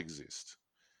ever will exist.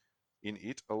 In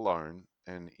it alone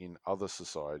and in other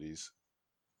societies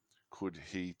could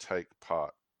he take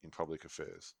part in public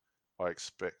affairs. I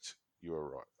expect you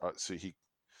are right.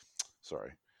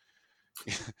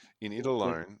 In it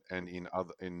alone and in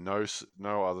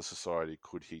no other society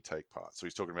could he take part. So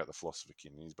he's talking about the philosopher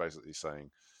king, and he's basically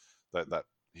saying that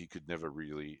he could never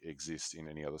really exist in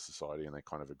any other society, and they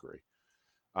kind of agree.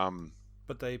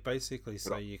 But they basically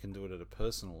say you can do it at a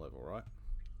personal level, right?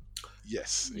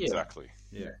 Yes, exactly.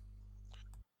 Yeah.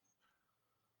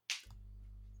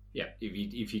 Yeah,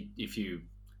 if you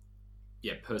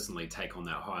personally take on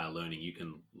that higher learning, you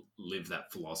can live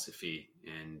that philosophy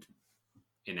and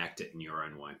enact it in your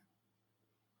own way.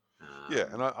 Yeah,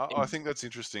 and I think that's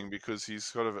interesting because he's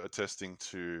sort of attesting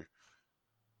to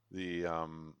the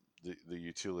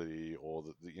utility or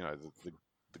the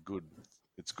good.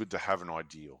 It's good to have an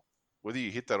ideal. Whether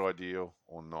you hit that ideal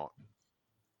or not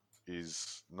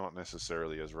is not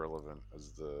necessarily as relevant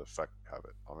as the fact you have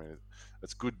it. I mean,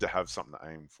 it's good to have something to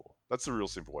aim for. That's the real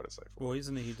simple way to say it. Well,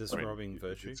 isn't he describing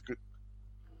virtue? It's good.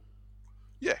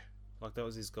 Yeah. Like that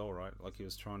was his goal, right? Like he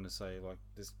was trying to say, like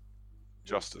this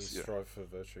justice. We strive for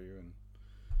virtue,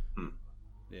 and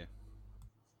yeah.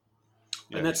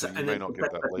 And that's you may not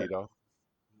get that leader.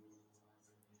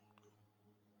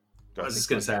 I was just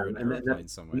going to say,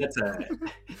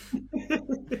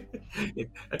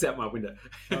 that's out my window.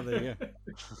 Oh, there you go.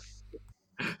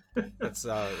 That's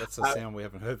a sound we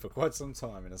haven't heard for quite some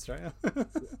time in Australia.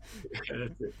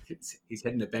 He's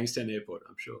heading to Bankstown Airport,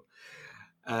 I'm sure.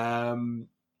 I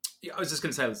was just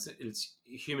going to say it's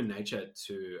human nature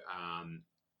to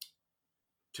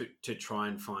try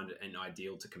and find an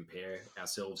ideal to compare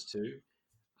ourselves to,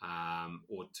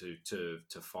 or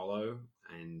to follow,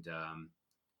 and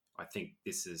I think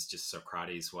this is just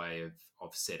Socrates' way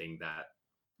of setting that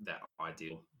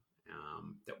ideal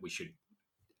that we should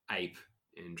ape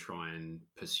and try and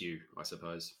pursue, I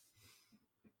suppose.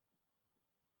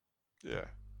 Yeah,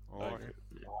 I like it.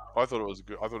 Yeah. I thought it was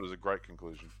good. I thought it was a great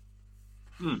conclusion.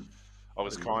 I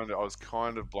was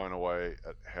kind of blown away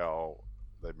at how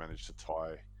they managed to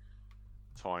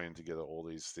tie in together all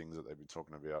these things that they've been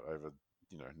talking about over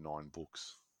 9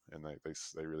 books, and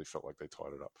they really felt like they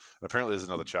tied it up. And apparently, there's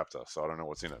another chapter, so I don't know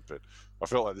what's in it, but I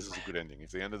felt like this is a good ending.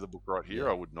 If they ended the book right here,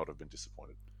 I would not have been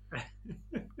disappointed.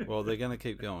 Well, they're going to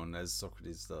keep going as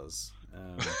Socrates does.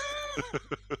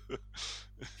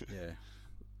 Yeah.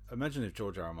 Imagine if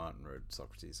George R. R. Martin wrote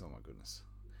Socrates. Oh my goodness.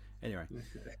 Anyway,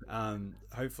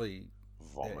 hopefully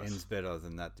it ends better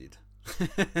than that did.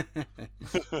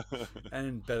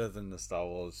 And better than the Star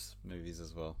Wars movies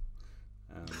as well.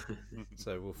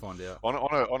 So we'll find out.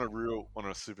 On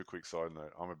a super quick side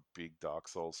note, I'm a big Dark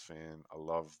Souls fan. I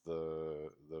love the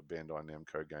Bandai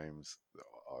Namco games.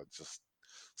 I just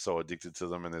so addicted to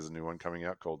them, and there's a new one coming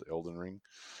out called Elden Ring,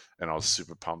 and I was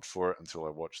super pumped for it until I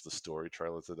watched the story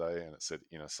trailer today, and it said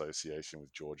in association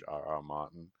with George R. R.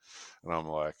 Martin, and I'm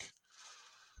like,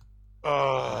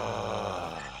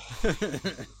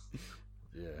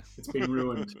 yeah, it's been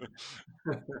ruined.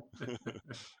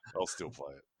 I'll still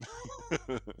play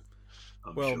it.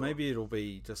 Well, sure. maybe it'll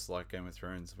be just like Game of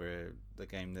Thrones, where the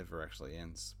game never actually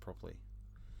ends properly,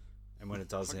 and when it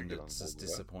does end, it just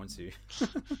disappoints you.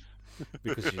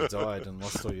 Because you died and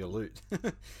lost all your loot.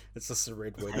 It's just a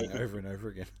red wedding over and over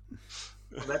again.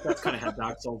 Well, that's kind of how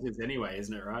Dark Souls is anyway,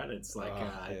 isn't it? Right? It's like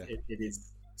yeah. it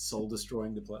is soul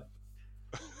destroying to play.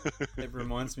 It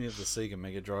reminds me of the Sega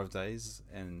Mega Drive days,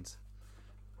 and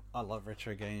I love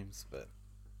retro games, but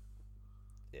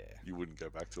yeah, you wouldn't go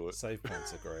back to it. Save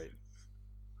points are great.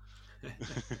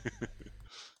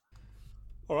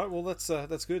 All right, well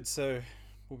that's good. So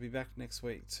we'll be back next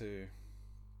week to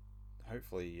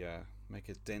hopefully make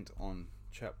a dent on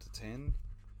chapter 10,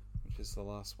 which is the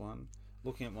last one.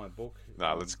 Looking at my book,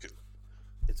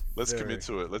 let's commit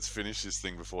to it. Let's finish this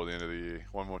thing before the end of the year.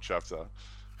 One more chapter.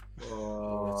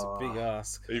 Oh, it's a big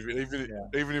ask.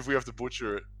 Even if we have to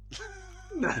butcher it.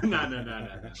 No.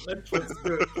 Let's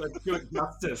do it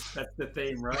justice. That's the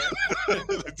theme, right?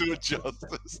 Do it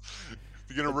justice. If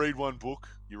you're going to read one book,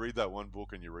 you read that one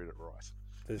book and you read it right.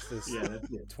 There's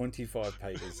 25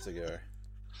 pages to go.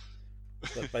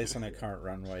 But based on our current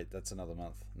run rate, that's another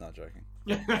month. Not joking.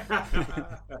 No.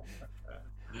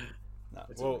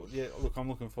 Well, yeah. Look, I'm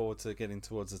looking forward to getting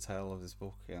towards the tail of this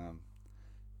book, and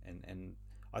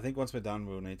I think once we're done,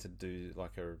 we'll need to do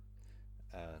like a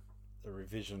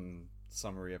revision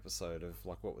summary episode of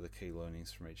like what were the key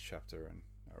learnings from each chapter and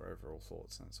our overall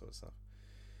thoughts and that sort of stuff.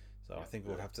 So I think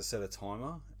we'll have to set a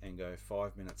timer and go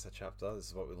 5 minutes a chapter. This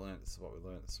is what we learned. This is what we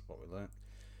learned. This is what we learned.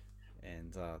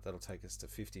 And that'll take us to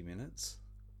 50 minutes,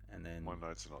 and then my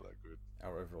notes are not that good.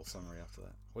 Our overall summary after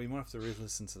that. Well, you might have to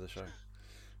re-listen to the show.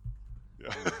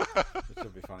 Yeah, which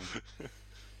would be funny.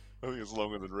 I think it's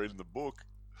longer than reading the book.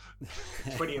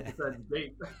 20 episodes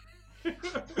deep.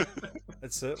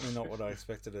 It's certainly not what I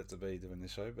expected it to be doing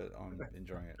this show, but I'm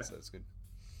enjoying it, so it's good.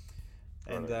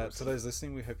 And to those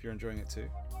listening, we hope you're enjoying it too.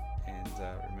 And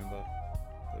remember,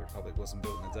 the Republic wasn't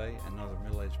built in a day, and neither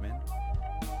middle-aged men.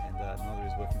 And neither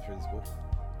is working through this book.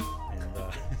 And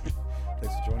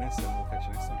thanks for joining us, and we'll catch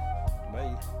you next time.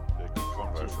 Bye. Yeah, good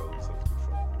convo, fellas. That was good fun.